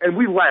list, and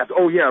we laughed.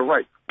 Oh yeah,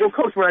 right. Well,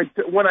 Coach,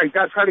 when I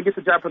tried to get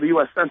the job for the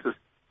U.S. Census,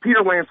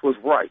 Peter Lance was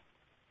right.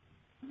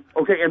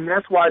 Okay, and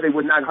that's why they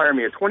would not hire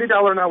me. A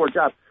 $20 an hour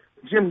job.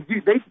 Jim,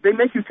 they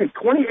make you take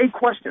 28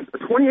 questions, a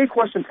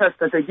 28-question test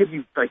that they give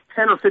you like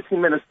 10 or 15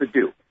 minutes to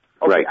do.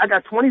 Okay, right. I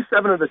got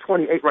 27 of the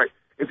 28 right.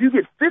 If you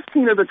get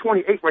 15 of the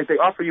 28 right, they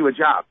offer you a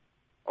job.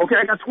 Okay,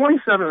 I got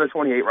 27 of the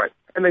 28 right.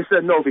 And they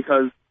said no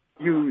because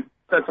you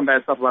said some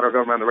bad stuff about our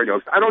government on the radio.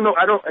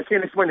 I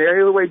can't explain it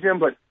any other way, Jim,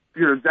 but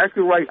you're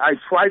exactly right. I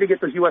tried to get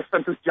the U.S.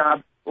 Census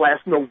job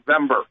last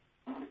November.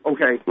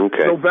 Okay.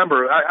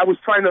 November. I was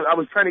trying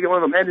to get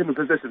one of the management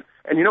positions.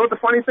 And you know what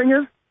the funny thing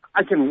is?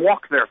 I can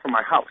walk there from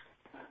my house.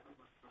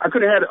 I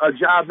could have had a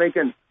job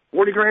making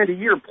 $40,000 a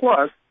year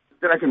plus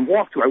that I can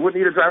walk to. I wouldn't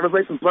need a driver's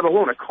license, let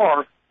alone a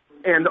car.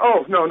 And,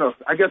 no,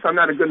 I guess I'm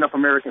not a good enough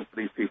American for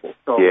these people.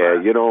 So,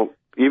 yeah,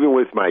 even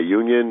with my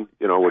union,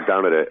 we're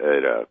down at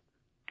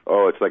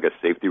it's like a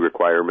safety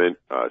requirement,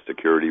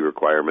 security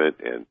requirement,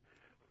 and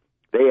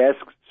they ask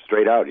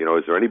straight out,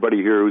 is there anybody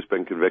here who's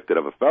been convicted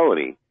of a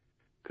felony?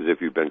 Because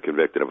if you've been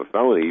convicted of a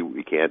felony,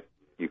 you can't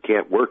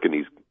work in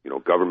these,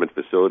 government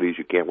facilities.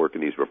 You can't work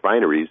in these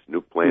refineries,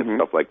 nuke plants,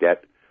 stuff like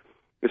that.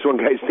 This one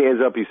guy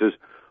stands up. He says,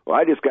 "Well,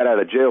 I just got out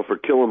of jail for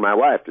killing my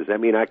wife. Does that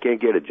mean I can't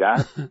get a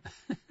job?"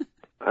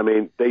 I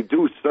mean, they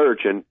do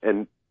search,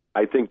 and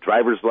I think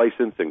driver's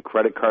license and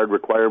credit card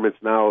requirements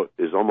now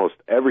is almost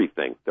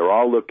everything. They're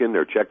all looking.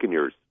 They're checking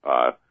your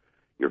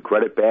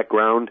credit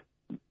background.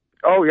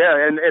 Oh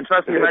yeah, and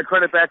trust me, my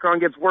credit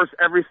background gets worse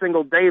every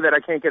single day that I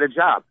can't get a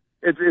job.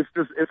 It's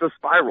a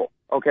spiral.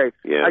 Okay.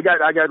 Yeah. I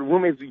got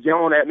roommates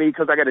yelling at me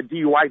because I got a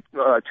DUI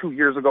 2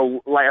 years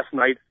ago last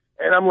night,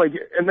 and I'm like,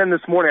 and then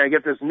this morning I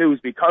get this news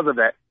because of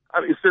that.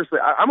 I mean, seriously,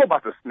 I'm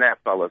about to snap,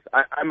 fellas.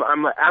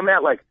 I'm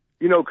at like,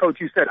 Coach,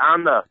 you said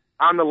on the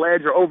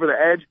ledge or over the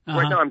edge.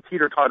 Right now I'm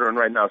teeter-tottering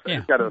right now, so I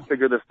just got to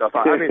figure this stuff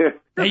out. I mean,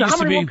 how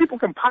many more people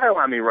can pile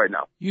on me right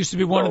now? Used to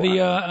be one of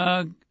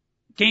the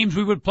games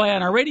we would play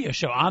on our radio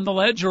show, on the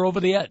ledge or over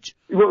the edge.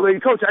 Well,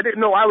 Coach, I didn't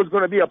know I was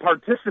going to be a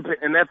participant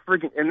in that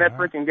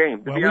freaking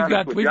game. Well, we've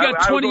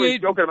got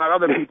 28. Joking about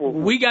other people.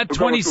 We got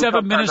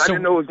 27 minutes. I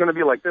didn't know it was going to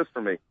be like this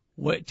for me.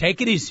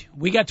 Take it easy.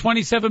 We got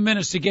 27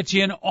 minutes to get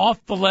you in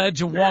off the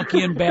ledge and walk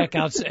you in back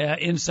out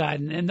inside,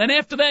 and then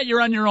after that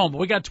you're on your own. But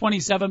we got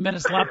 27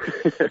 minutes left.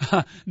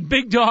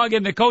 Big Dog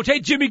and the coach.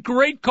 Hey, Jimmy,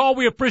 great call.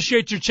 We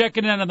appreciate you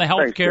checking in on the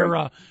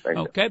healthcare.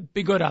 Okay,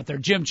 be good out there.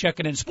 Jim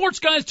checking in. Sports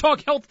Guys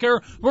Talk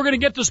Healthcare. We're going to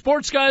get to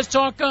Sports Guys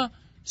Talk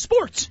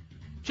Sports.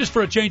 Just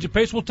for a change of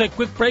pace, we'll take a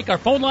quick break. Our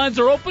phone lines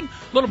are open. A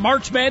little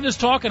March Madness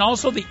talk, and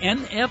also the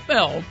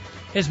NFL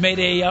has made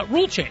a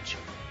rule change.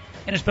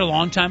 And it's been a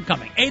long time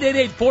coming.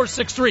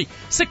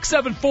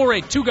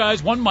 888-463-6748. Two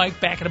guys, one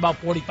mic, back in about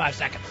 45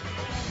 seconds.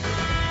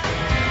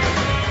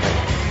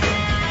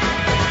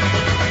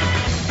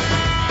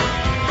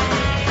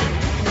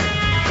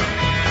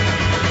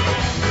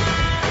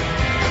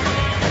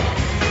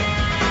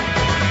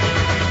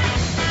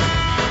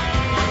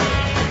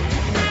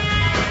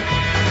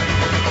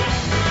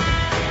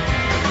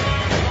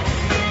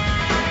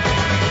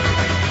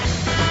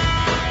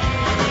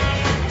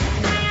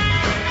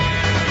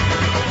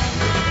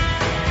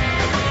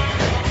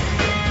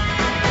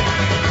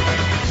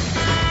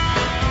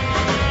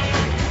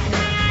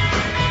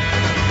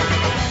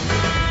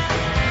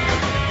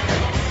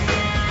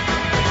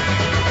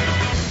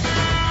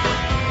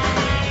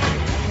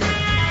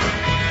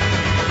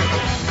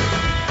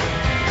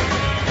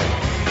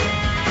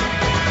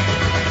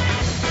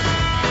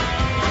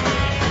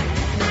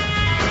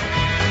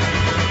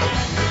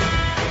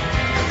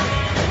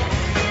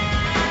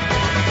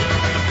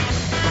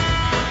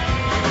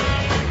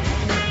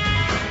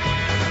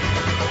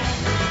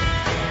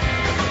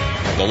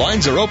 The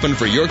lines are open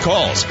for your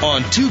calls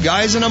on Two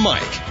Guys and a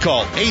Mic.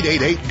 Call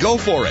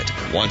 888-GO-FOR-IT.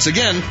 Once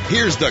again,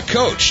 here's the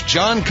coach,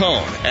 John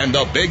Cohn, and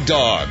the big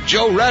dog,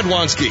 Joe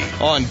Radwanski,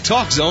 on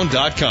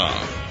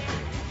TalkZone.com.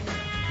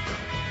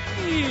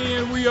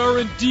 And we are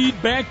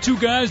indeed back, Two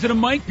Guys and a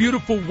Mic.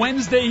 Beautiful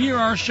Wednesday here.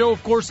 Our show,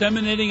 of course,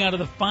 emanating out of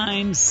the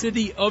fine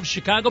city of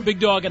Chicago. Big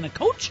Dog and the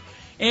coach.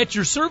 At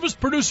your service,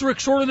 producer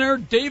extraordinaire,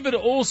 David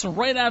Olson,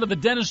 right out of the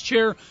dentist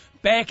chair,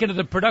 back into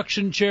the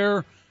production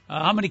chair.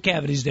 How many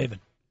cavities, David?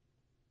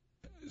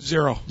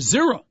 Zero.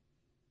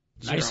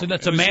 Nice.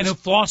 That's a man who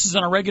flosses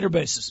on a regular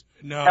basis.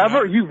 No.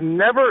 Ever?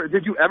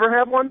 Did you ever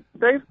have one,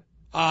 Dave?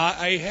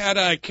 I had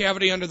a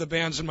cavity under the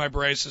bands in my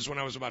braces when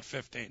I was about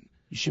 15.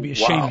 You should be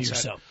ashamed of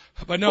yourself.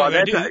 But no,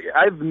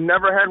 I've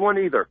never had one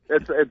either.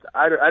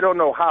 I don't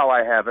know how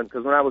I haven't,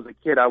 because when I was a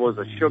kid, I was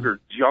a sugar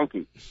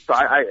junkie. So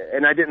I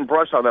didn't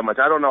brush all that much.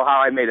 I don't know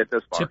how I made it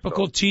this far.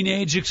 Typical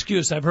teenage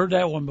excuse. I've heard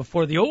that one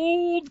before. The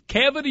old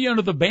cavity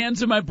under the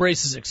bands in my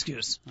braces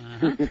excuse.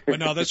 But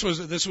no, this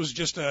was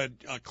just a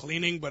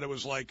cleaning, but it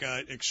was like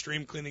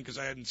extreme cleaning because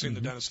I hadn't seen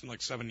the dentist in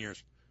like 7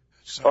 years.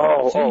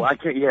 So, I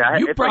can't. Yeah,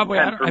 you it's probably.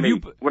 Like 10 for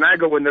me. When I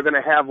go in, they're going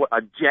to have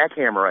a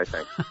jackhammer, I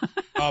think.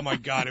 Oh my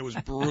God, it was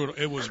brutal.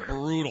 It was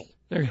brutal.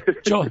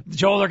 Joel,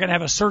 they're going to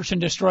have a search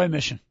and destroy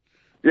mission.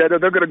 Yeah, they're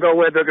going to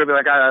go in. They're going to be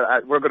like,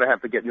 we're going to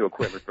have to get new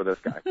equipment for this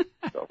guy.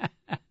 So.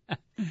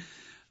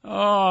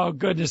 Oh,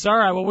 goodness. All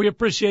right. Well, we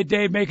appreciate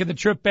Dave making the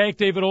trip back.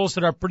 David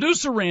Olson, our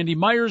producer, Randy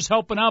Myers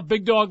helping out.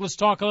 Big Dog, let's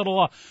talk a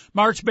little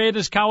March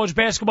Madness, college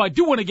basketball. I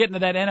do want to get into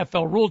that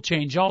NFL rule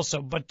change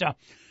also, but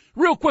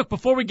real quick,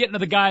 before we get into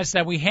the guys,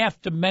 that we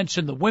have to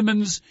mention the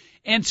women's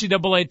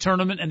NCAA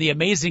tournament and the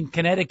amazing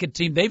Connecticut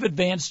team. They've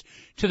advanced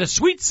to the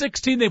Sweet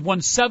 16. They've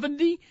won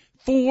 73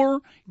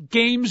 74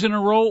 games in a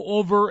row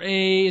over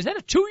is that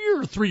a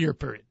 2-year or 3-year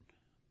period?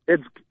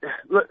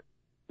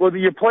 Well,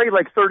 you play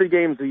like 30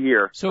 games a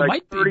year, so like it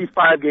might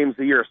 35 games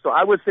a year. So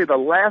I would say the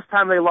last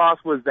time they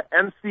lost was the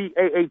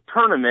NCAA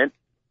tournament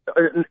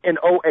in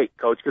 08,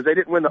 Coach, because they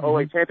didn't win the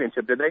 08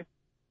 championship, did they?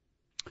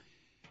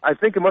 I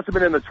think it must have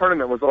been in the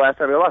tournament was the last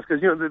time they lost,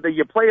 because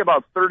you play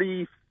about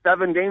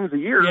 37 games a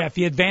year. Yeah, if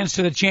you advance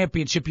to the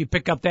championship, you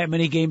pick up that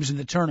many games in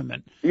the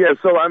tournament. Yeah,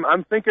 so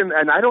I'm thinking,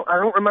 and I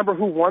don't remember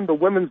who won the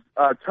women's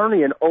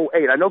tourney in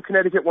 08. I know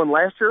Connecticut won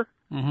last year.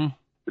 Mm-hmm.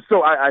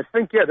 So I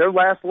think, yeah, their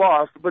last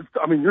loss, but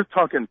I mean, you're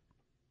talking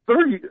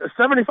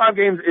 75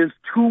 games is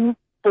 2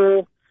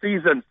 full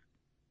seasons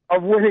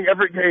of winning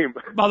every game.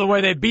 By the way,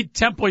 they beat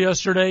Temple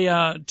yesterday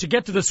to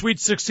get to the Sweet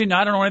 16.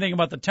 Now, I don't know anything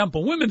about the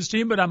Temple women's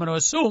team, but I'm going to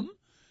assume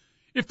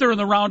if they're in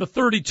the round of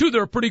 32,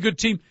 they're a pretty good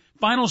team.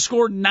 Final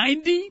score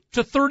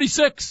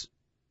 90-36.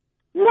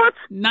 What?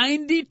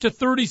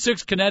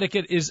 90-36.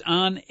 Connecticut is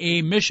on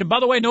a mission. By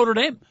the way, Notre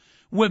Dame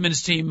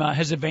women's team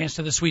has advanced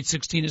to the Sweet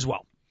 16 as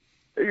well.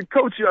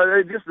 Coach,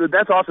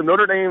 that's awesome.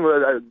 Notre Dame,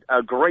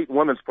 a great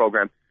women's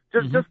program.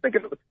 Just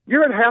thinking,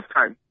 you're at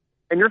halftime,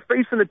 and you're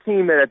facing a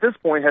team that at this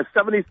point has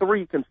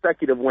 73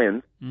 consecutive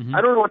wins.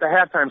 I don't know what the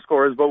halftime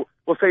score is, but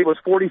we'll say it was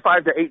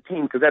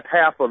 45-18 because that's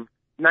half of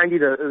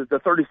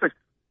 90-36.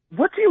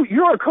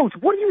 You're a coach.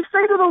 What do you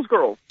say to those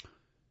girls?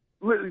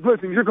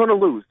 Listen, you're going to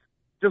lose.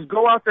 Just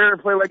go out there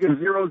and play like a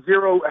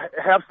 0-0,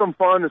 have some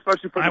fun,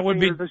 especially for the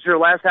team. This is your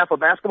last half of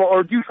basketball,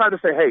 or do you try to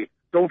say, hey,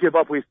 don't give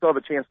up, we still have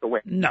a chance to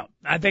win? No.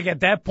 I think at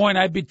that point,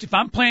 if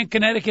I'm playing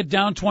Connecticut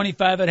down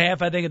 25 at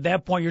half, I think at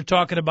that point you're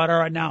talking about, all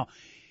right, now,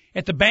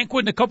 at the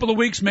banquet in a couple of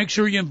weeks, make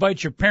sure you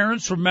invite your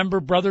parents. Remember,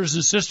 brothers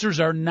and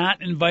sisters are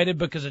not invited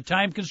because of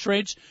time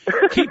constraints.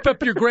 Keep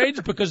up your grades,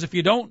 because if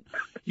you don't,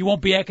 you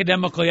won't be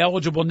academically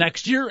eligible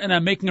next year. And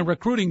I'm making a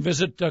recruiting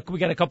visit. We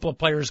got a couple of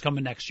players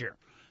coming next year.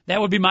 That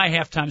would be my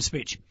halftime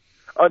speech.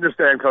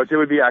 Understand, Coach. It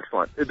would be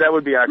excellent. That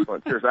would be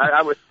excellent. Seriously,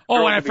 I would.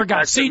 Oh, and I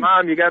forgot.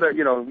 Mom, you got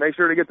to, make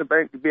sure to get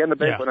be in the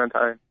banquet on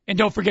time. And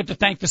don't forget to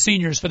thank the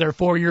seniors for their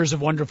 4 years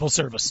of wonderful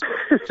service.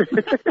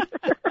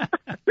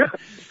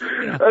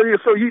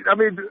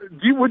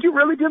 Would you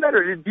really do that,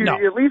 or do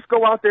you at least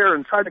go out there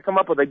and try to come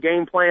up with a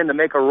game plan to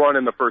make a run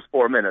in the first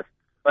 4 minutes?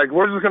 Like,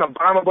 we're just going to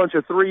bomb a bunch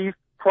of threes,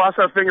 cross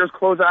our fingers,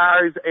 close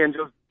our eyes, and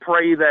just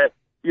pray that,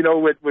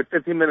 with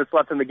 15 minutes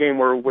left in the game,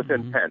 we're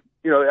within 10.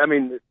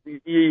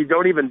 You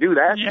don't even do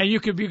that. Yeah, you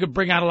could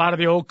bring out a lot of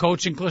the old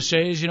coaching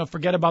cliches.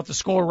 Forget about the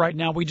score right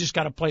now. We just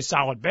got to play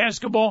solid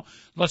basketball.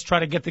 Let's try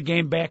to get the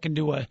game back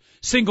into a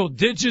single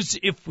digits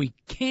if we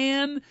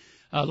can.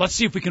 Let's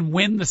see if we can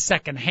win the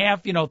second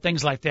half,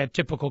 things like that,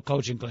 typical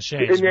coaching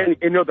cliches. And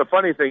the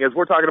funny thing is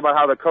we're talking about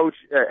how the coach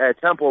at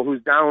Temple,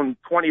 who's down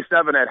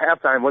 27 at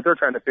halftime, what they're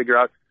trying to figure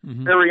out,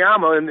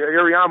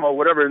 Ariama,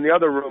 whatever, in the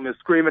other room is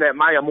screaming at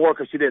Maya Moore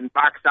because she didn't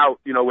box out,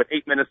 with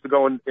 8 minutes to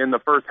go in the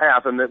first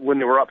half and when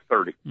they were up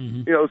 30.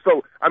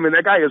 So,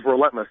 that guy is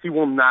relentless. He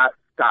will not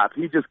stop.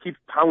 He just keeps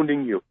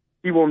pounding you.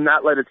 He will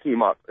not let a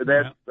team up.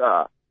 That's,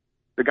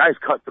 the guy's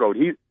cutthroat.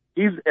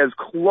 He's as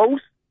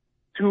close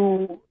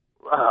to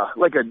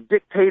like a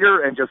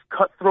dictator and just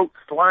cutthroat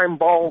slime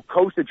ball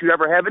coach that you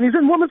ever have, and he's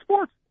in women's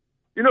sports.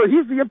 He's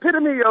the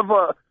epitome of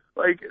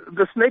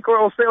the snake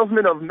oil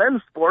salesman of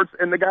men's sports,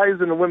 and the guy's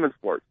in the women's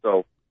sports.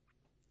 So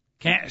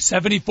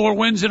 74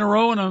 wins in a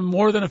row and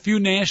more than a few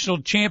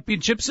national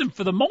championships, and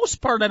for the most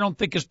part, I don't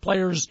think his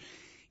players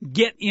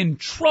get in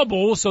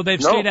trouble, so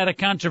they've stayed out of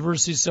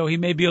controversy, so he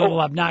may be a little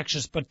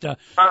obnoxious, but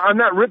I'm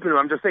not ripping him.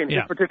 I'm just saying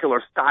his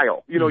particular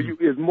style,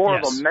 is more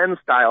of a men's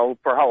style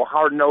for how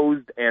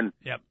hard-nosed and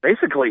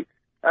basically,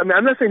 I'm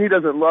not saying he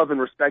doesn't love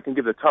and respect and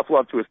give the tough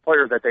love to his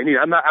players that they need.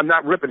 I'm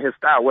not ripping his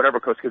style,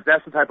 whatever, coach, because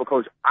that's the type of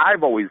coach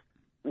I've always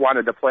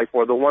wanted to play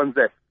for, the ones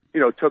that,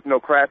 took no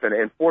crap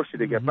and forced you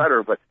to get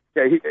better. But,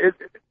 yeah,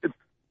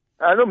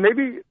 I don't know,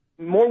 maybe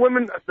more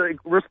women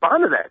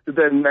respond to that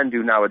than men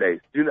do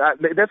nowadays.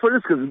 That's what it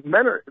is, because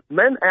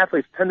men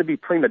athletes tend to be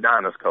prima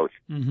donnas, coach.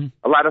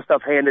 A lot of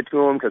stuff handed to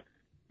them because,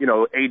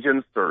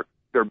 agents or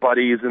their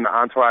buddies in the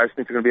entourage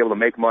think they're going to be able to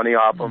make money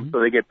off them,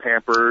 so they get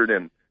pampered.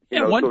 And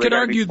one could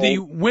argue the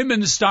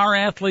women's star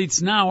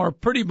athletes now are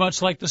pretty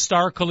much like the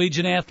star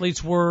collegiate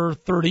athletes were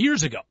 30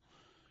 years ago.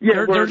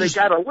 Yeah, they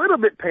got a little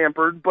bit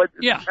pampered, but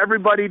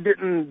everybody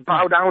didn't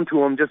bow down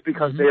to them just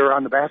because they were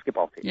on the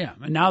basketball team. Yeah,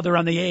 and now they're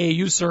on the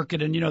AAU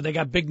circuit, and, they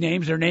got big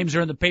names. Their names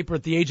are in the paper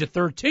at the age of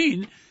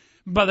 13.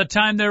 By the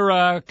time they're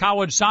a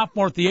college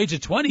sophomore at the age of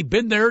 20,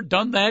 been there,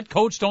 done that.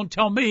 Coach, don't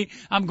tell me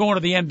I'm going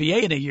to the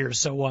NBA in a year.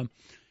 So,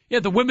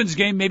 the women's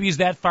game maybe is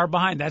that far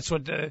behind. That's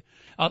what a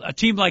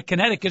team like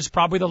Connecticut is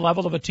probably the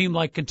level of a team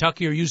like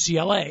Kentucky or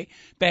UCLA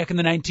back in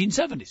the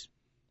 1970s.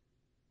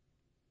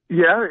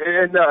 Yeah,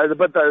 and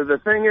but the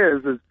thing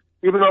is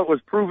even though it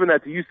was proven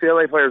that the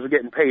UCLA players were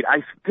getting paid,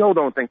 I still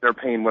don't think they're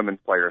paying women's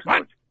players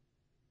much.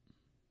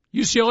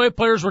 UCLA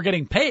players were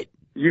getting paid.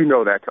 You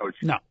know that, Coach.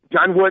 No.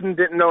 John Wooden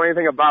didn't know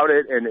anything about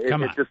it, and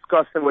it's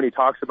disgusting when he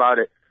talks about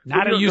it.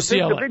 Not at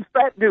UCLA. The big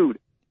fat dude.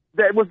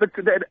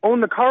 that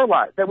owned the car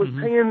lot, that was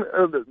paying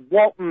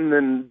Walton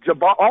and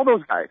Jabbar, all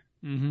those guys.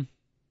 Mm-hmm.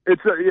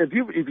 It's if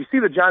you see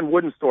the John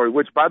Wooden story,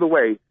 which by the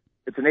way,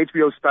 it's an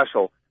HBO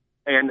special,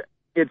 and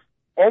it's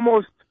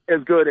almost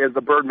as good as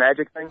the Bird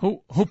Magic thing.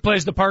 Who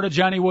plays the part of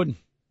Johnny Wooden?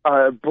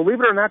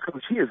 Believe it or not,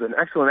 Coach, he is an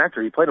excellent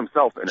actor. He played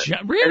himself in it.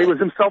 Really? And he was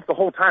himself the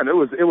whole time. It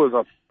was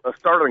a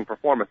startling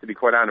performance, to be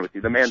quite honest with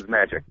you. The man's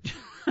magic.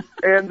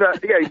 And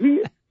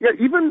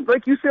even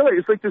like UCLA,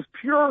 it's like the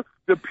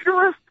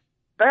purest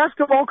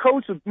basketball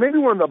coach, maybe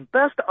one of the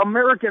best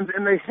Americans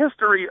in the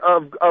history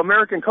of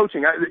American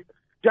coaching.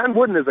 John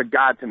Wooden is a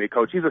god to me,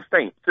 Coach. He's a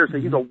saint.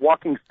 Seriously, he's a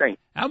walking saint.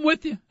 I'm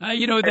with you.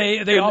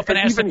 They often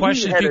ask the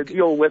question. He had to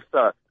deal with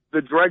the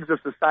dregs of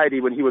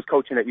society when he was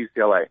coaching at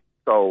UCLA.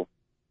 So.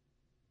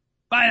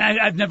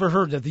 I've never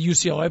heard that the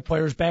UCLA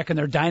players back in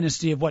their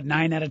dynasty of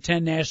 9 out of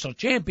 10 national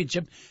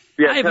championship.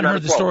 Yeah, I haven't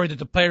heard the story that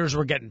the players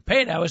were getting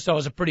paid. I always thought it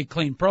was a pretty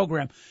clean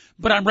program.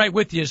 But I'm right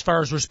with you as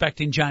far as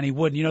respecting Johnny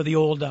Wooden. You know, the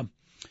old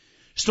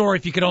story,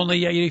 if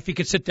you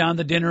could sit down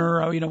to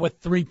dinner, with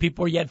 3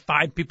 people, or you had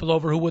 5 people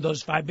over, who would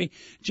those 5 be?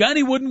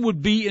 Johnny Wooden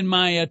would be in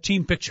my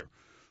team picture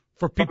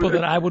for people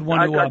that I would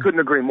want to. I couldn't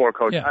agree more,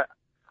 Coach. Yeah.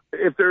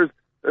 If there's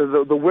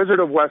the Wizard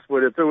of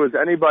Westwood, if there was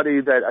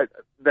anybody that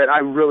I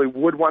really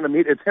would want to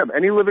meet, it's him.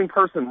 Any living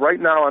person right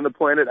now on the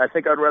planet, I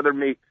think I'd rather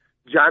meet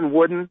John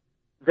Wooden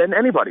than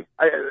anybody.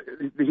 I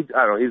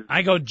don't know.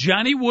 I go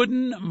Johnny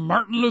Wooden,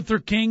 Martin Luther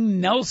King,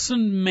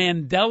 Nelson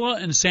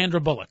Mandela, and Sandra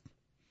Bullock.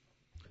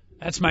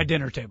 That's my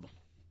dinner table.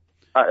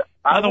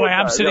 By the way,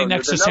 I'm sitting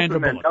next to Sandra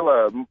Bullock.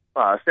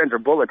 Mandela, Sandra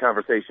Bullock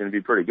conversation would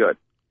be pretty good.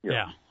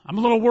 Yeah. I'm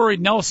a little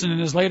worried Nelson in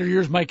his later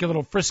years might get a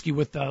little frisky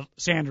with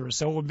Sandra,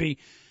 so it would be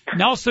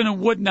Nelson and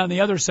Wooden on the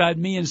other side,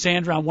 me and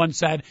Sandra on one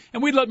side,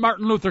 and we'd let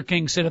Martin Luther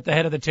King sit at the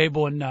head of the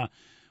table, and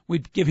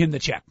we'd give him the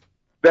check.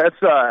 That's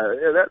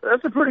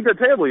a pretty good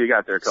table you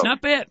got there, Coach. It's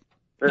not bad.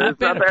 Not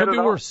bad. It could be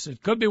worse.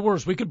 It could be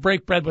worse. We could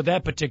break bread with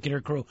that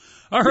particular crew.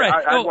 All right.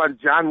 I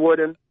want John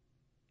Wooden,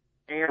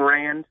 Ayn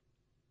Rand.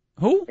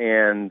 Who?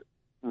 And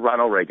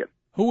Ronald Reagan.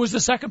 Who was the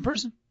second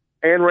person?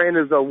 Ayn Rand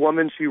is a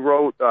woman. She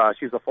wrote.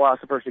 She's a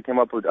philosopher. She came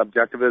up with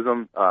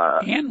objectivism.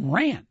 Ayn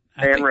Rand.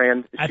 Ayn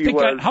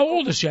Rand. How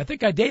old is she? I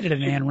think I dated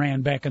an Ayn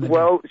Rand back in the day.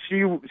 Well,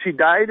 she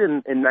died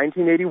in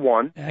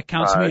 1981. That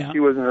counts me out. She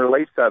was in her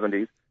late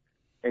 70s.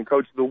 And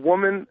Coach, the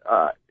woman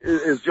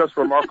is just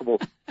remarkable.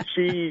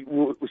 She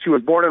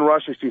was born in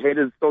Russia. She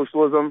hated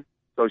socialism,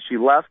 so she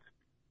left,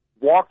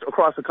 walked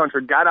across the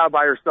country, got out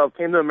by herself,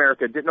 came to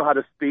America, didn't know how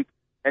to speak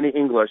any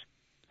English,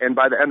 and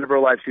by the end of her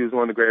life, she was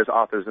one of the greatest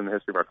authors in the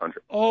history of our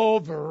country.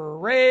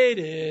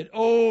 Overrated.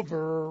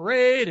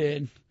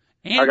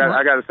 I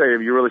got to say,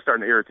 you're really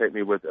starting to irritate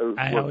me with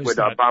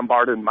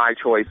bombarding my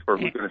choice for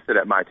who's going to sit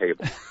at my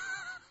table.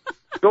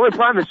 The only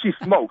problem is she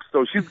smokes,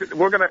 so she's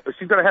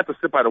gonna have to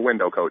sit by the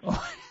window, Coach.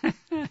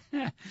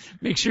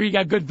 Make sure you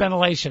got good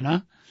ventilation, huh?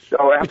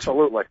 Oh,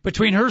 absolutely.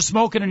 Between her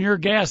smoking and your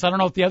gas, I don't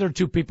know if the other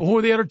 2 people. Who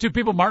are the other 2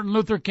 people? Martin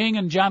Luther King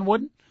and John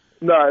Wooden?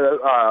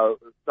 No,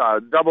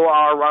 double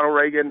R, Ronald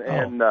Reagan,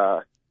 and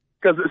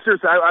because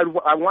seriously,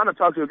 I want to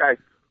talk to a guy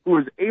who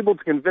was able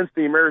to convince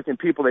the American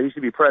people that he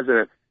should be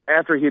president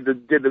after he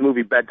did the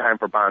movie Bedtime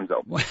for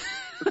Bonzo.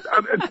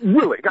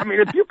 Really, I mean,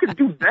 if you could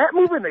do that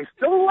movie and they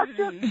still elect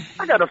you,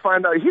 I got to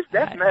find out.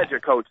 That's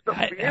magic, Coach.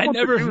 I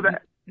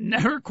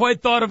never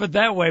quite thought of it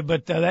that way,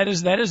 but that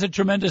is a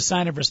tremendous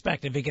sign of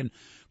respect. If he can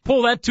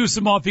pull that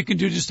twosome off, he can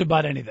do just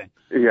about anything.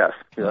 Yes.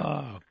 Yeah.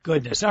 Oh,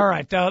 goodness. All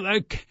right.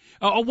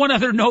 One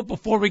other note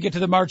before we get to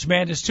the March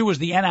Madness, too, is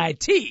the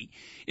NIT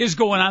is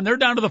going on. They're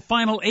down to the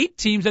final 8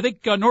 teams. I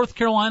think North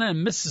Carolina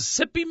and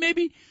Mississippi,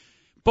 maybe.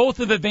 Both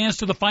have advanced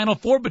to the Final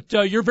Four, but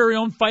your very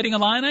own Fighting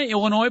Illini,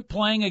 Illinois,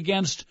 playing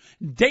against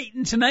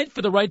Dayton tonight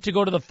for the right to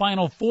go to the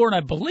Final Four. And I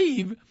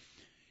believe,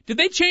 did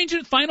they change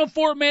it, Final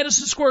Four at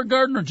Madison Square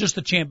Garden, or just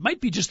the champ?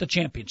 Might be just the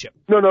championship.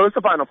 No, it's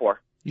the Final Four.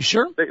 You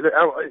sure?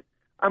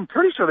 I'm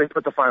pretty sure they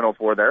put the Final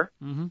Four there.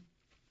 Mm-hmm.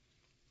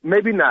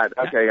 Maybe not.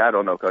 Okay, I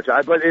don't know, Coach.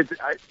 I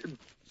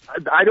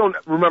don't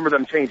remember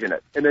them changing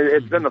it. And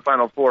it's been the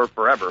Final Four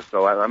forever,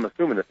 so I'm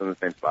assuming it's in the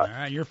same spot. All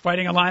right, you're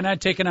Fighting Illini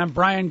taking on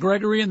Brian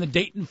Gregory and the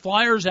Dayton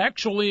Flyers.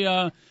 Actually,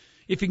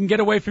 if you can get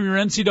away from your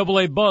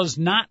NCAA buzz,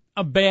 not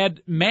a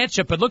bad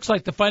matchup. It looks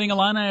like the Fighting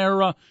Illini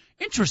are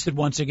interested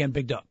once again,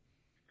 Big Dog.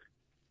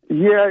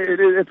 Yeah,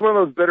 it's one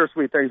of those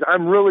bittersweet things.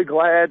 I'm really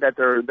glad that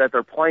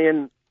they're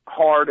playing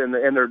hard and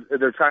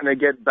they're trying to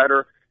get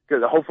better.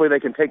 Because hopefully they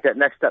can take that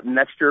next step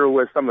next year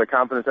with some of the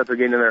confidence that they're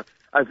gaining there.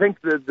 I think,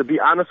 to be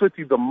honest with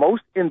you, the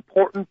most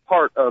important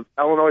part of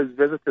Illinois'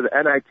 visit to the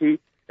NIT,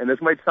 and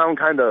this might sound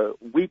kind of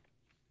weak,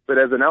 but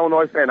as an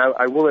Illinois fan,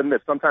 I will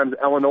admit sometimes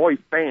Illinois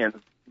fans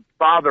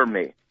bother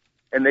me,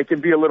 and they can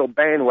be a little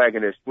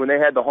bandwagonish. When they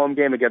had the home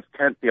game against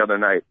Kent the other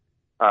night,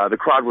 the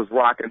crowd was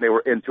rocking. They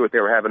were into it. They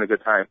were having a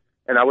good time.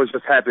 And I was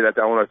just happy that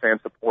the Illinois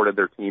fans supported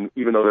their team,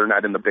 even though they're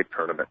not in the big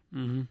tournament.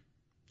 Mm-hmm.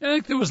 I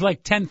think there was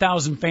like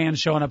 10,000 fans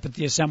showing up at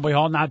the Assembly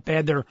Hall. Not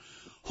bad. They're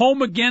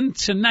home again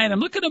tonight. I'm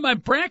looking at my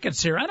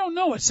brackets here. I don't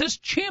know. It says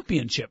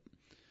championship.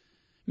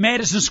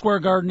 Madison Square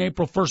Garden,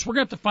 April 1st. We're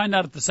going to have to find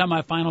out if the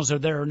semifinals are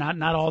there or not.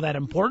 Not all that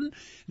important.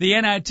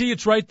 The NIT,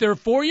 it's right there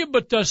for you.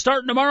 But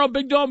starting tomorrow,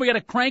 Big Dog, we got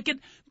to crank it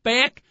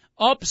back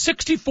up.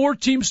 64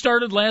 teams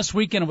started last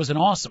weekend. It was an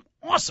awesome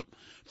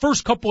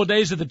first couple of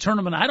days of the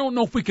tournament. I don't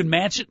know if we can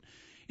match it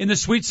in the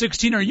Sweet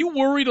 16. Are you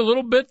worried a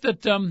little bit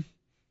that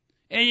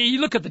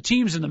you look at the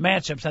teams and the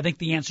matchups? I think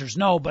the answer is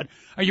no. But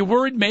are you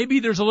worried maybe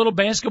there's a little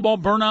basketball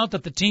burnout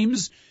that the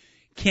teams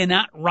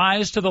cannot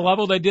rise to the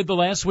level they did the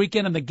last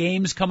weekend and the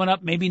games coming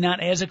up maybe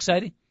not as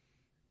exciting?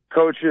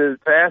 Coach, to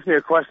ask me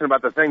a question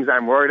about the things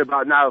I'm worried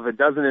about now, if it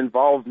doesn't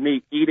involve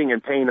me eating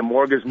and paying a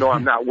mortgage, no,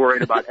 I'm not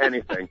worried about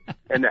anything.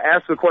 And to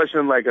ask the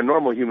question like a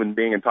normal human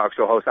being and talk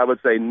show host, I would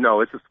say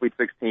no, it's a Sweet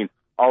 16.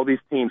 All these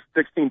teams,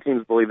 16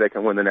 teams believe they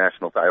can win the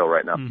national title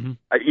right now. Mm-hmm.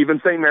 Even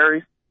St.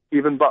 Mary's,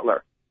 even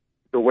Butler.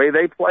 The way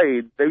they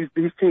played,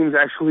 these teams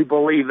actually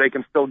believe they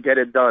can still get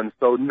it done.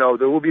 So, no,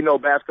 there will be no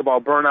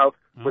basketball burnout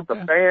with the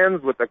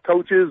fans, with the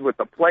coaches, with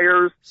the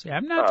players. See,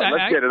 I'm not,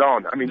 let's get it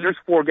on. I mean, there's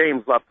 4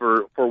 games left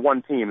for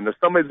one team, and there's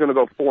somebody's going to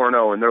go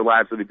 4-0, and their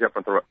lives will be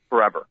different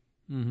forever.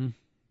 Mm-hmm.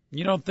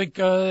 You don't think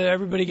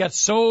everybody got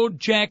so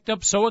jacked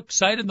up, so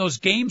excited? Those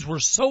games were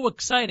so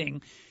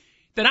exciting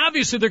that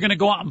obviously they're going to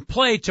go out and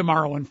play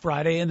tomorrow and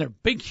Friday, and they're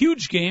big,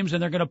 huge games,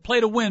 and they're going to play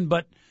to win.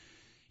 But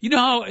you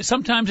know how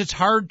sometimes it's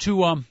hard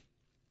to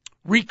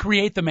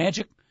recreate the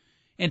magic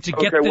and to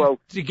get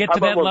to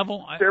that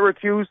level.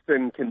 Syracuse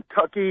and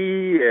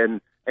Kentucky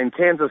and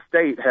Kansas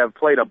State have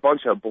played a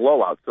bunch of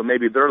blowouts, so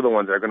maybe they're the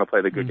ones that are going to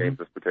play the good games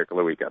this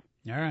particular weekend.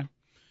 All right.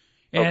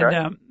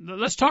 And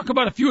let's talk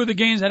about a few of the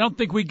games I don't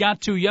think we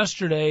got to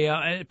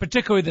yesterday,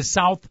 particularly the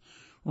South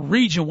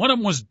region. One of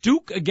them was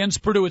Duke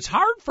against Purdue. It's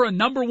hard for a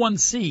number 1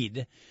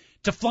 seed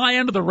to fly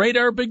under the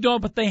radar, Big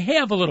Dog, but they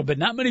have a little bit.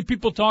 Not many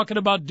people talking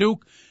about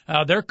Duke.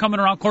 They're coming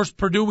around. Of course,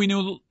 Purdue, we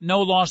know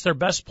lost their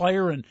best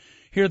player, and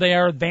here they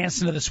are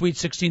advancing to the Sweet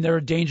 16. They're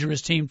a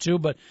dangerous team, too,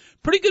 but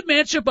pretty good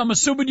matchup. I'm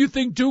assuming you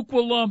think Duke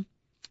will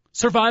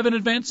survive and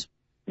advance?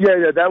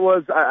 Yeah, that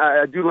was,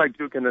 I do like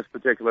Duke in this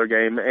particular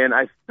game, and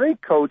I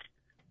think, Coach,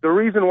 the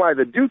reason why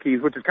the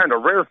Dukies, which is kind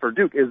of rare for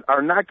Duke,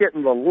 are not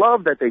getting the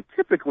love that they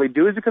typically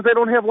do is because they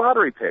don't have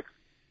lottery picks.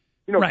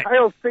 You know, right.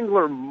 Kyle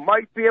Singler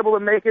might be able to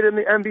make it in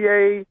the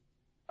NBA.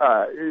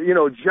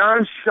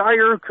 John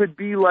Shire could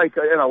be like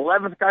an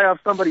 11th guy off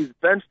somebody's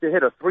bench to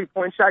hit a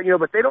 3-point shot,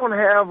 but they don't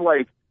have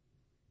like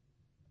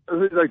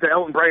the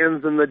Elton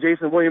Brandons and the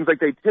Jason Williams like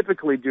they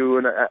typically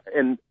do.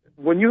 And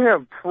when you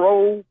have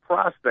pro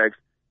prospects,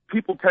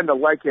 people tend to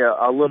like you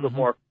a little bit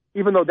more,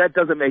 even though that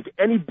doesn't make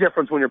any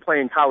difference when you're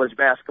playing college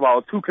basketball.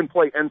 It's who can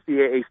play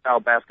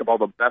NCAA-style basketball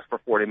the best for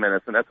 40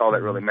 minutes, and that's all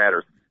that really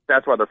matters.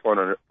 That's why they're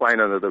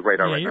flying under the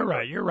radar right now.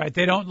 You're right.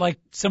 They don't, like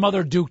some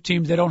other Duke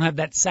teams, they don't have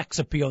that sex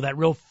appeal, that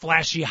real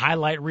flashy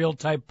highlight reel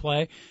type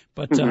play.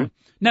 But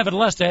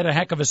nevertheless, they had a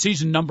heck of a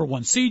season, number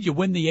 1 seed. You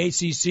win the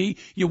ACC.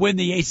 You win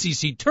the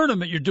ACC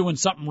tournament. You're doing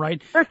something right.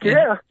 Heck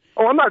yeah.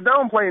 I'm not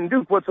downplaying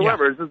Duke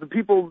whatsoever. Yeah. It's just the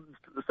people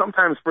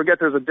sometimes forget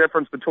there's a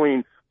difference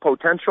between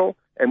potential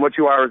and what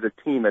you are as a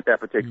team at that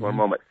particular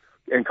moment.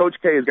 And Coach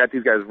K has got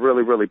these guys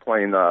really, really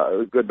playing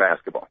good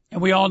basketball. And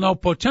we all know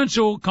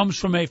potential comes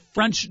from a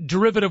French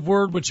derivative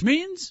word, which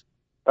means?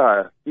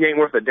 You ain't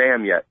worth a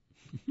damn yet.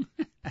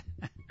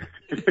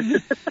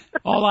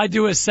 All I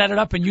do is set it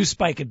up and you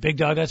spike it, Big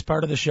Dog. That's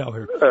part of the show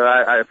here.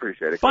 I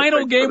appreciate it.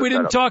 Final game we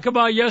didn't talk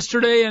about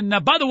yesterday. And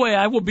by the way,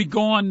 I will be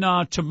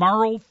gone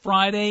tomorrow,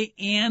 Friday,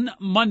 and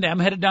Monday. I'm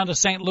headed down to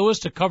St. Louis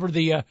to cover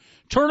the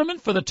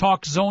tournament for the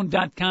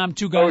TalkZone.com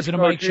 2 Guys in a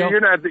Mic show.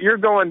 You're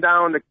going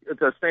down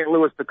to St.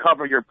 Louis to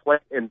cover your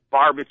plate in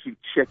barbecue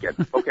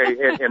chicken, okay,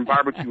 and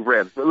barbecue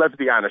ribs. But let's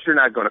be honest, you're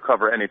not going to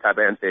cover any type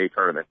of NCAA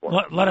tournament for me.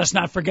 Let us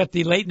not forget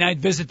the late night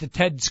visit to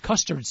Ted's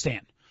Custard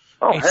Stand.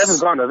 Oh, I haven't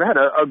gone to that.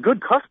 A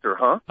good custard,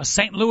 huh? A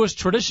St. Louis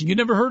tradition. You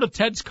never heard of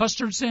Ted's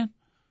Custard Stand?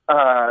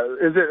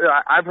 Is it?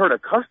 I've heard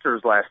of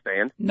Custer's Last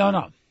Stand.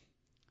 No.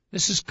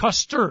 This is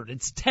custard.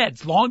 It's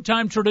Ted's.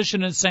 Longtime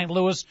tradition in St.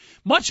 Louis.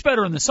 Much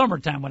better in the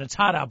summertime when it's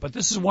hot out, but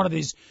this is one of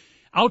these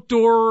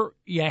outdoor,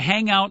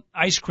 hangout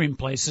ice cream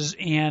places,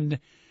 and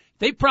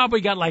they probably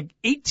got like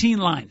 18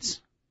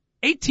 lines,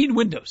 18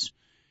 windows.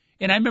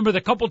 And I remember the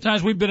couple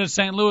times we've been in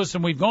St. Louis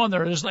and we've gone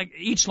there, there's like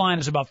each line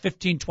is about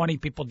 15, 20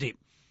 people deep.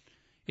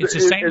 It's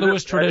a St.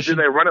 Louis tradition.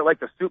 Do they run it like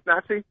the Soup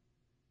Nazi?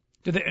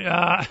 Do they, is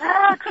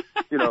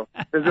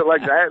it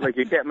like that? Like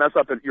you can't mess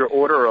up your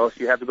order or else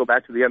you have to go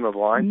back to the end of the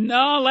line?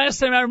 No, last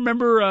time I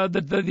remember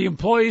the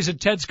employees at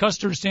Ted's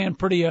Custard Stand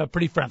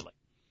pretty friendly.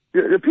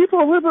 The people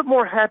are a little bit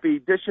more happy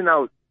dishing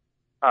out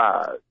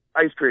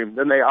ice cream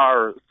than they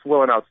are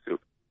swilling out soup.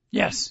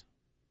 Yes,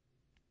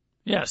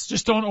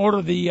 just don't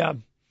order the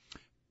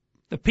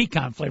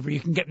pecan flavor. You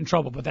can get in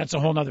trouble, but that's a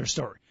whole other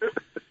story.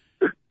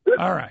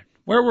 All right.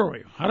 Where were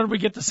we? How did we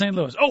get to St.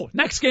 Louis? Oh,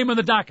 next game on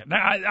the docket.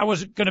 I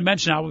was going to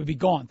mention I would be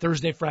gone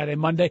Thursday, Friday,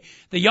 Monday.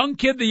 The young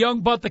kid, the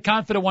young butt, the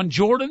confident one,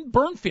 Jordan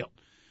Burnfield,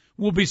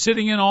 will be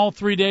sitting in all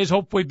 3 days.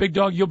 Hopefully, Big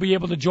Dog, you'll be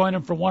able to join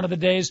him for one of the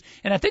days.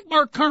 And I think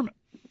Mark Carmen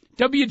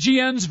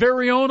WGN's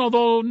very own,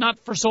 although not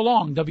for so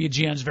long,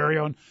 WGN's very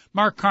own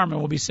Mark Carman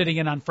will be sitting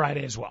in on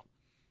Friday as well.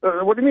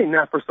 What do you mean,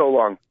 not for so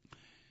long?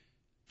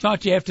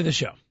 Talk to you after the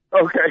show.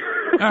 Okay.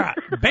 All right.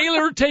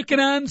 Baylor taking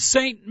on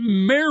St.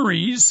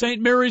 Mary's.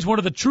 St. Mary's, one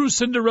of the true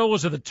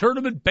Cinderellas of the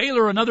tournament.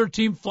 Baylor, another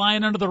team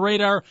flying under the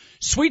radar.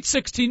 Sweet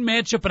 16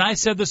 matchup, and I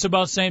said this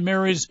about St.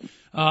 Mary's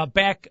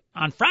back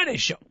on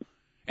Friday's show.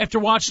 After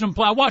watching them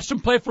play, I watched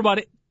them play for about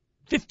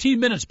 15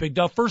 minutes, Big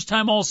Dog. First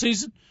time all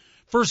season.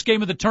 First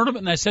game of the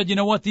tournament, and I said, you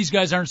know what? These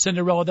guys aren't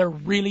Cinderella. They're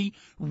really,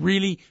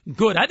 really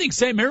good. I think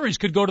St. Mary's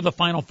could go to the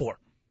Final Four.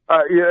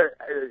 Yeah,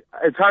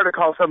 it's hard to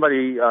call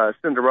somebody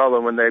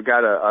Cinderella when they've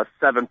got a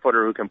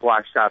 7-footer who can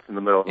block shots in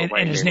the middle of the lane.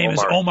 And his name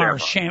is Omar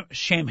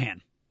Shamhan.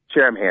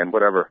 Shamhan,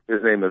 whatever.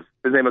 His name is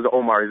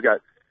Omar. He's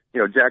got,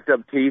 jacked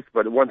up teeth,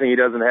 but one thing he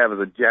doesn't have is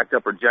a jacked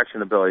up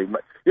rejection ability.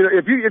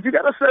 If you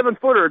got a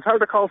 7-footer, it's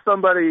hard to call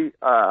somebody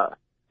a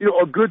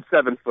good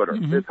 7-footer.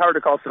 Mm-hmm. It's hard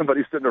to call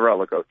somebody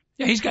Cinderella, Coach.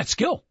 Yeah, he's got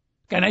skill.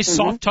 Got a nice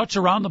soft touch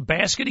around the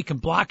basket. He can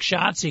block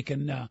shots. He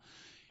can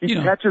He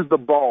catches the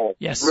ball.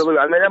 Yes. Really,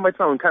 I mean, that might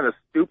sound kind of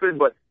stupid,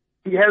 but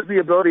he has the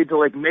ability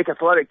to, make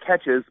athletic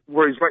catches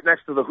where he's right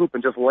next to the hoop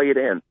and just lay it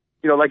in.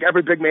 Like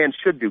every big man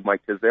should do,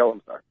 Mike Tisdale.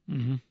 I'm sorry.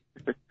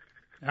 Mm-hmm.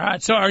 All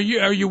right, so are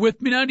you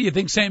with me now? Do you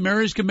think St.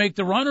 Mary's can make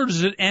the run, or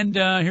does it end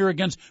here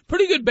against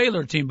pretty good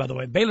Baylor team, by the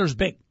way? Baylor's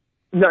big.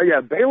 No, yeah,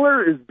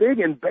 Baylor is big,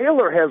 and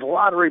Baylor has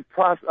lottery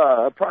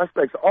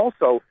prospects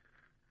also.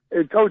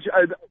 Coach,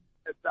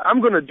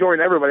 I'm going to join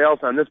everybody else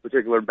on this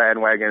particular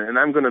bandwagon, and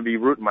I'm going to be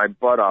rooting my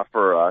butt off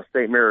for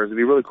St. Mary's. It'd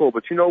be really cool.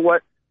 But you know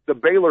what? The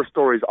Baylor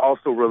story is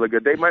also really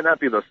good. They might not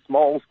be the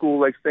small school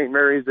like St.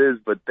 Mary's is,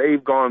 but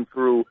they've gone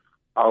through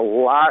a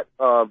lot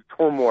of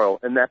turmoil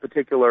in that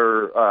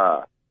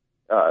particular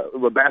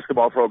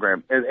basketball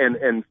program.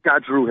 And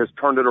Scott Drew has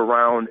turned it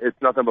around.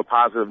 It's nothing but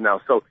positive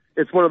now. So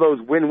it's one of those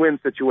win-win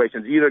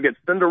situations. You either get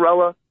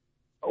Cinderella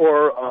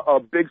or a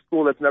big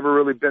school that's never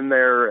really been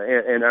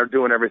there and are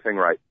doing everything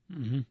right.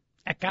 Mm-hmm.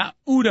 Eka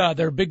Uda,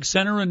 their big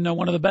center and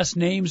one of the best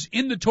names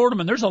in the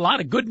tournament. There's a lot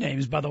of good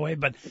names, by the way,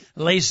 but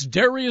Lace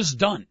Darius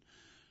Dunn,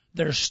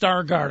 their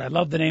star guard. I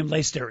love the name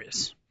Lace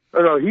Darius.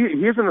 No, he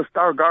isn't a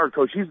star guard,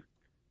 Coach. He's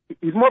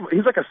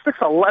like a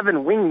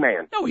 6'11"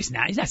 wingman. No, he's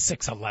not. He's not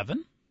 6'11".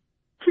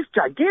 He's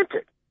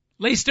gigantic.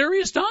 Lace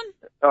Darius Dunn?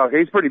 Oh,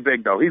 he's pretty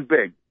big though. He's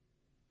big.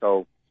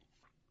 So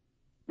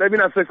maybe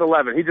not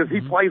 6'11". He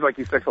plays like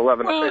he's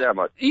 6'11". I'll say that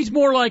much. He's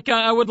more like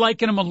I would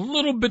liken him a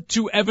little bit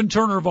to Evan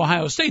Turner of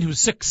Ohio State,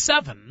 who's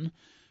 6'7",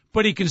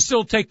 but he can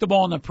still take the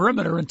ball on the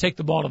perimeter and take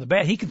the ball to the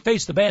basket. He can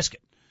face the basket,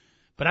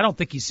 but I don't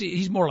think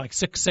he's more like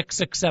 6'6",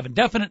 6'7".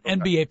 Definite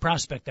NBA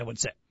prospect, I would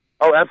say.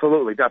 Oh,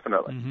 absolutely,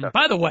 definitely. Mm-hmm.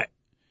 By the way,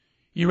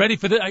 you ready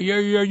for this? Are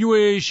you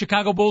a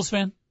Chicago Bulls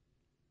fan?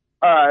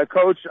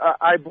 Coach,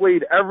 I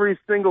bleed every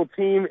single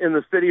team in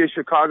the city of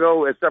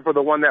Chicago except for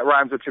the one that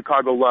rhymes with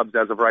Chicago Loves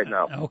as of right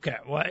now. Okay.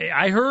 Well,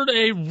 I heard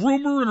a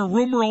rumor and a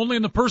rumor only,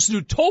 and the person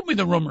who told me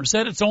the rumor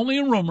said it's only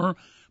a rumor,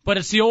 but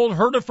it's the old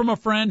heard it from a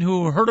friend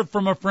who heard it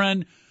from a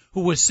friend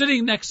who was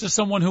sitting next to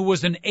someone who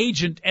was an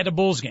agent at a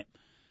Bulls game.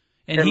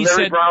 And he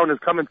Larry said, Brown is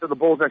coming to the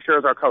Bulls next year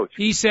as our coach.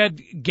 He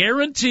said,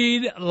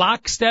 guaranteed,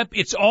 lockstep,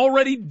 it's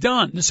already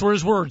done. This were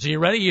his words. Are you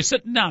ready? You're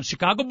sitting down.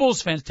 Chicago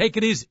Bulls fans, take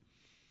it easy.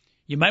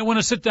 You might want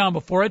to sit down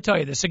before I tell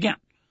you this again.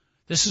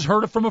 This is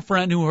heard it from a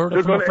friend who heard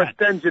it from a friend.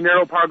 They're going to extend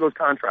Gennaro Pargo's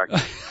contract.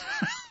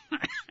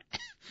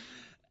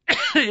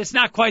 It's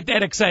not quite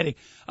that exciting.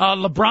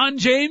 LeBron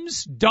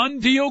James, done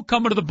deal,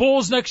 coming to the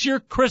Bulls next year.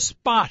 Chris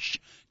Bosh,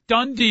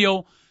 done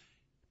deal.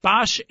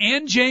 Bosh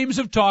and James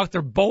have talked.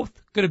 They're both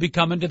going to be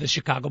coming to the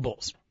Chicago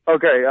Bulls.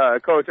 Okay,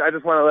 Coach, I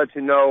just want to let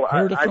you know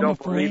I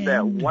don't believe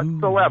that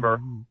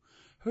whatsoever.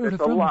 It's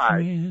a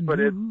lie. But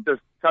it's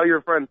just tell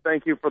your friends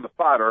thank you for the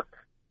fodder.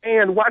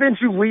 And why didn't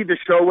you lead the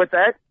show with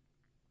that?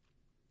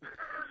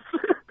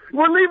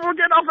 We're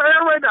getting off the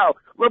air right now.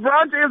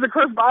 LeBron James and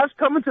Chris Bosh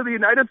coming to the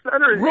United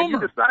Center, and you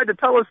decide to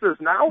tell us this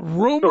now?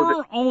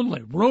 Rumor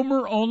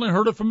only.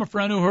 Heard it from a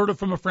friend who heard it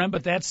from a friend,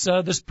 but that's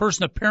this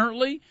person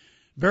apparently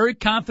very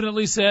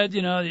confidently said,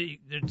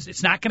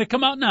 it's not going to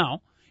come out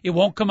now. It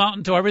won't come out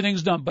until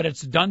everything's done, but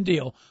it's a done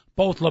deal.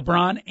 Both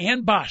LeBron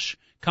and Bosh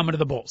coming to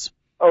the Bulls.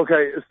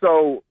 Okay,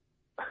 so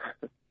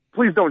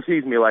please don't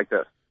tease me like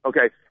this.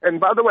 Okay,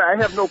 and by the way,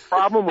 I have no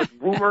problem with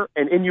rumor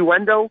and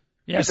innuendo.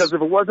 Yes. Because if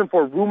it wasn't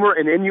for rumor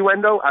and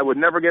innuendo, I would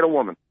never get a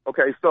woman.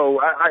 Okay, so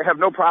I have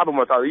no problem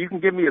with that. You can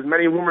give me as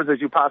many rumors as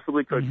you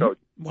possibly could, Coach.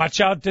 Watch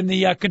out in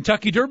the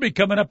Kentucky Derby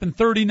coming up in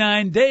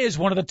 39 days.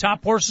 One of the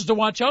top horses to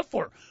watch out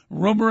for.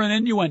 Rumor and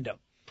innuendo.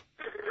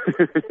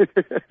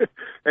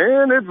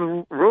 And it's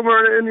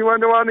rumor and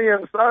innuendo on the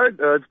inside.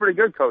 It's pretty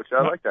good, Coach.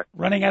 I like that.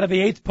 Running out of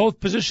the 8th pole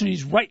position,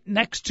 he's right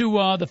next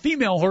to the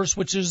female horse,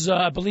 which is,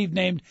 I believe,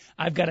 named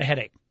I've Got a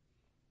Headache.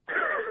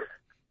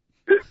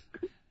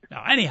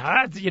 Now,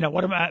 anyhow,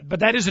 but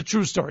that is a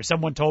true story.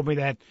 Someone told me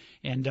that,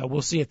 and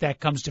we'll see if that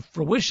comes to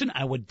fruition.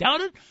 I would doubt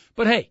it,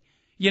 but hey,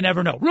 you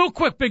never know. Real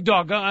quick, Big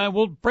Dog,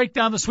 we'll break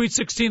down the Sweet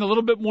 16 a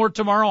little bit more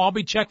tomorrow. I'll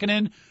be checking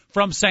in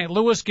from St.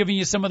 Louis, giving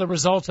you some of the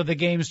results of the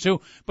games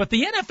too. But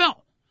the NFL,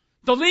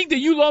 The league that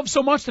you love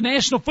so much, the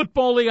National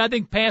Football League, I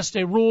think passed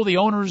a rule. The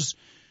owners,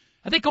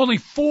 I think only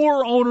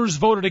 4 owners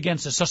voted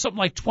against it, so something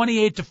like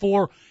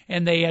 28-4,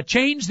 and they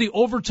changed the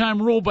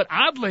overtime rule. But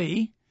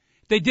oddly,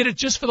 they did it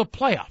just for the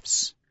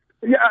playoffs.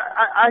 Yeah,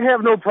 I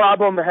have no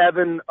problem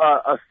having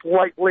a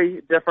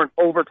slightly different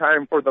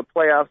overtime for the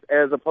playoffs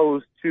as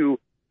opposed to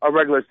a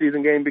regular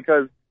season game,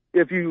 because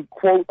if you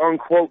quote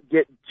unquote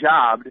get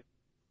jobbed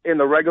in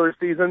the regular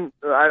season,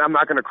 I'm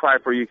not going to cry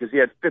for you because you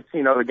had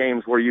 15 other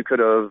games where you could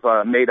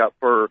have made up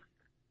for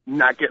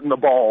not getting the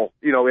ball,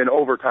 in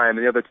overtime,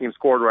 and the other team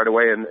scored right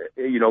away and,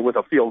 with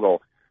a field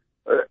goal.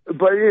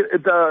 But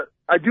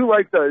I do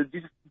like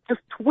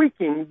just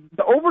tweaking.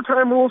 The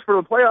overtime rules for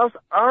the playoffs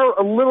are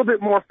a little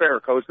bit more fair,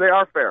 Coach. They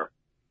are fair.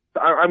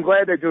 I'm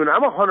glad they're doing it.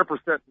 I'm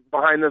 100%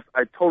 behind this.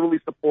 I totally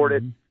support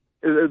it.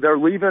 They're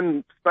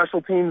leaving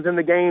special teams in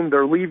the game.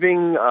 They're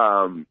leaving,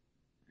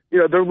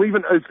 they're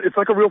leaving. It's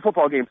like a real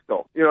football game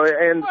still,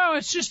 and well,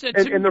 it's just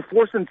and they're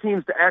forcing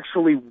teams to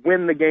actually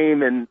win the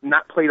game and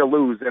not play to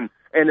lose. And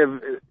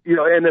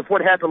if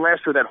what happened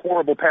last year, that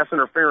horrible pass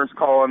interference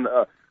call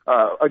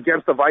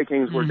against the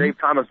Vikings where Dave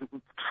Thomas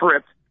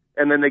tripped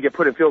and then they get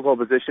put in field goal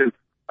position,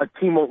 a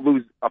team won't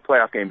lose a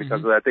playoff game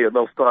because of that.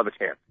 They'll still have a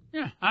chance.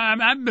 Yeah,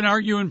 I've been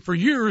arguing for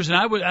years, and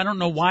I don't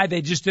know why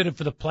they just did it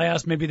for the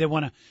playoffs. Maybe they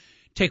want to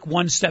take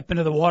one step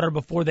into the water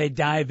before they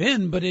dive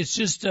in, but it's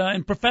just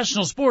in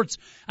professional sports,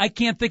 I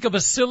can't think of a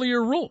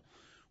sillier rule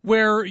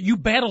where you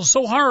battle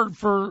so hard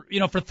for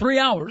 3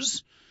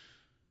 hours.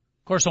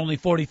 Of course, only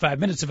 45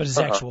 minutes of it is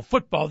actual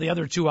football. The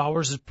other 2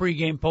 hours is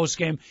pregame,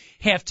 postgame,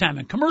 halftime,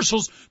 and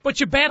commercials. But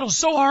you battle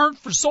so hard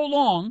for so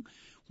long.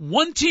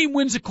 One team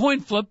wins a coin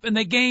flip and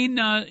they gain,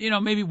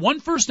 maybe 1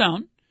 first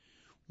down,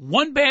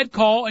 1 bad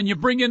call, and you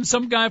bring in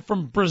some guy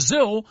from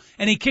Brazil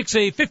and he kicks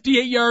a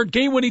 58-yard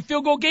game-winning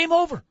field goal. Game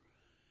over.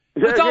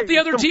 Without the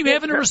other team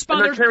having to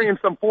respond. They're carrying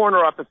some foreigner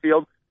off the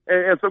field,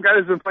 and some guy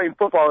who's been playing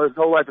football his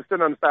whole life is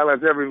sitting on the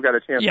sidelines, never even got a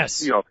chance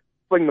to,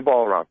 fling the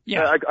ball around.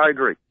 Yeah. I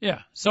agree. Yeah.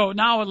 So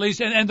now at least,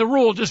 and the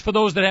rule, just for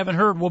those that haven't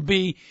heard, will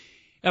be,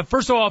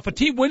 first of all, if a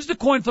team wins the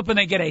coin flip and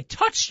they get a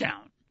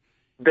touchdown,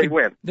 they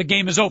win. The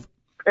game is over.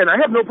 And I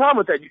have no problem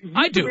with that.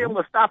 I do. You'd be able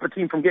to stop a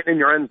team from getting in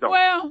your end zone.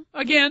 Well,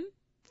 again,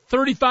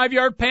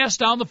 35-yard pass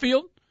down the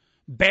field,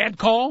 bad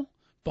call.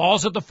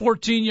 Ball's at the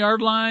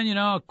 14-yard line,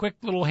 a quick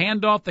little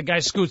handoff. The guy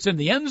scoots in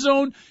the end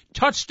zone,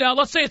 touchdown.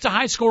 Let's say it's a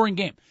high-scoring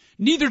game.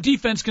 Neither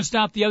defense can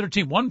stop the other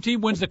team. One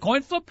team wins the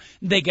coin flip.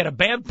 They get a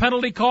bad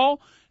penalty call.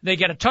 They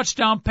get a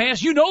touchdown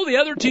pass. The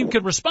other team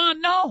could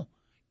respond. No.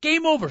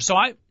 Game over. So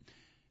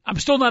I'm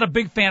still not a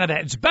big fan of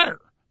that. It's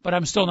better, but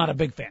I'm still not a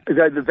big fan.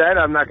 That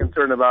I'm not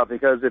concerned about,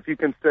 because if you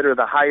consider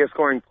the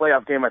highest-scoring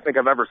playoff game I think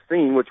I've ever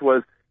seen, which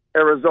was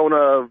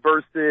Arizona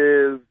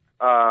versus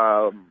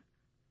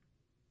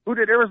who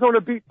did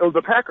Arizona beat? Oh,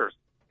 the Packers.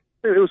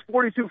 It was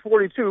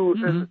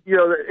 42-42. And,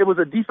 it was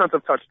a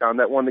defensive touchdown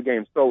that won the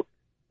game. So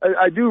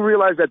I do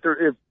realize that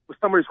if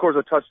somebody scores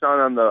a touchdown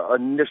on the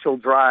initial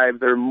drive,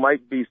 there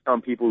might be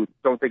some people who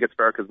don't think it's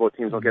fair because both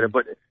teams don't get it.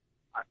 But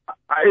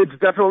it's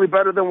definitely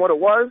better than what it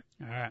was.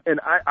 Right. And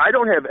I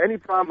don't have any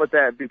problem with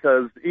that,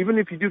 because even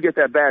if you do get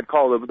that bad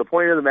call, the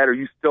point of the matter,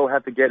 you still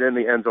have to get in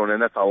the end zone,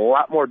 and that's a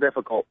lot more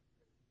difficult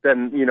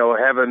than,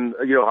 having,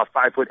 a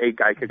 5'8"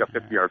 guy kick a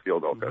 50-yard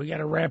field goal. We got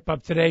to wrap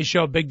up today's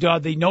show. Big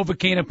Dog, the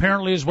Novocaine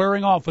apparently is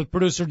wearing off with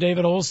producer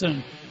David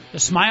Olson. The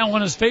smile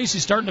on his face,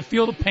 he's starting to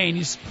feel the pain.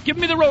 He's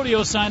giving me the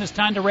rodeo sign. It's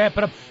time to wrap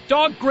it up.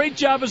 Dog, great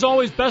job as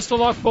always. Best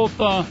of luck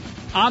both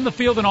on the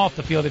field and off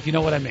the field, if you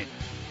know what I mean.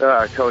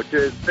 Coach,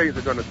 things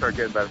are going to start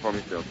getting better for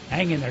me soon.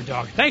 Hang in there,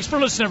 Dog. Thanks for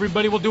listening,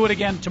 everybody. We'll do it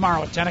again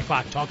tomorrow at 10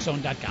 o'clock,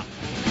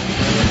 TalkZone.com.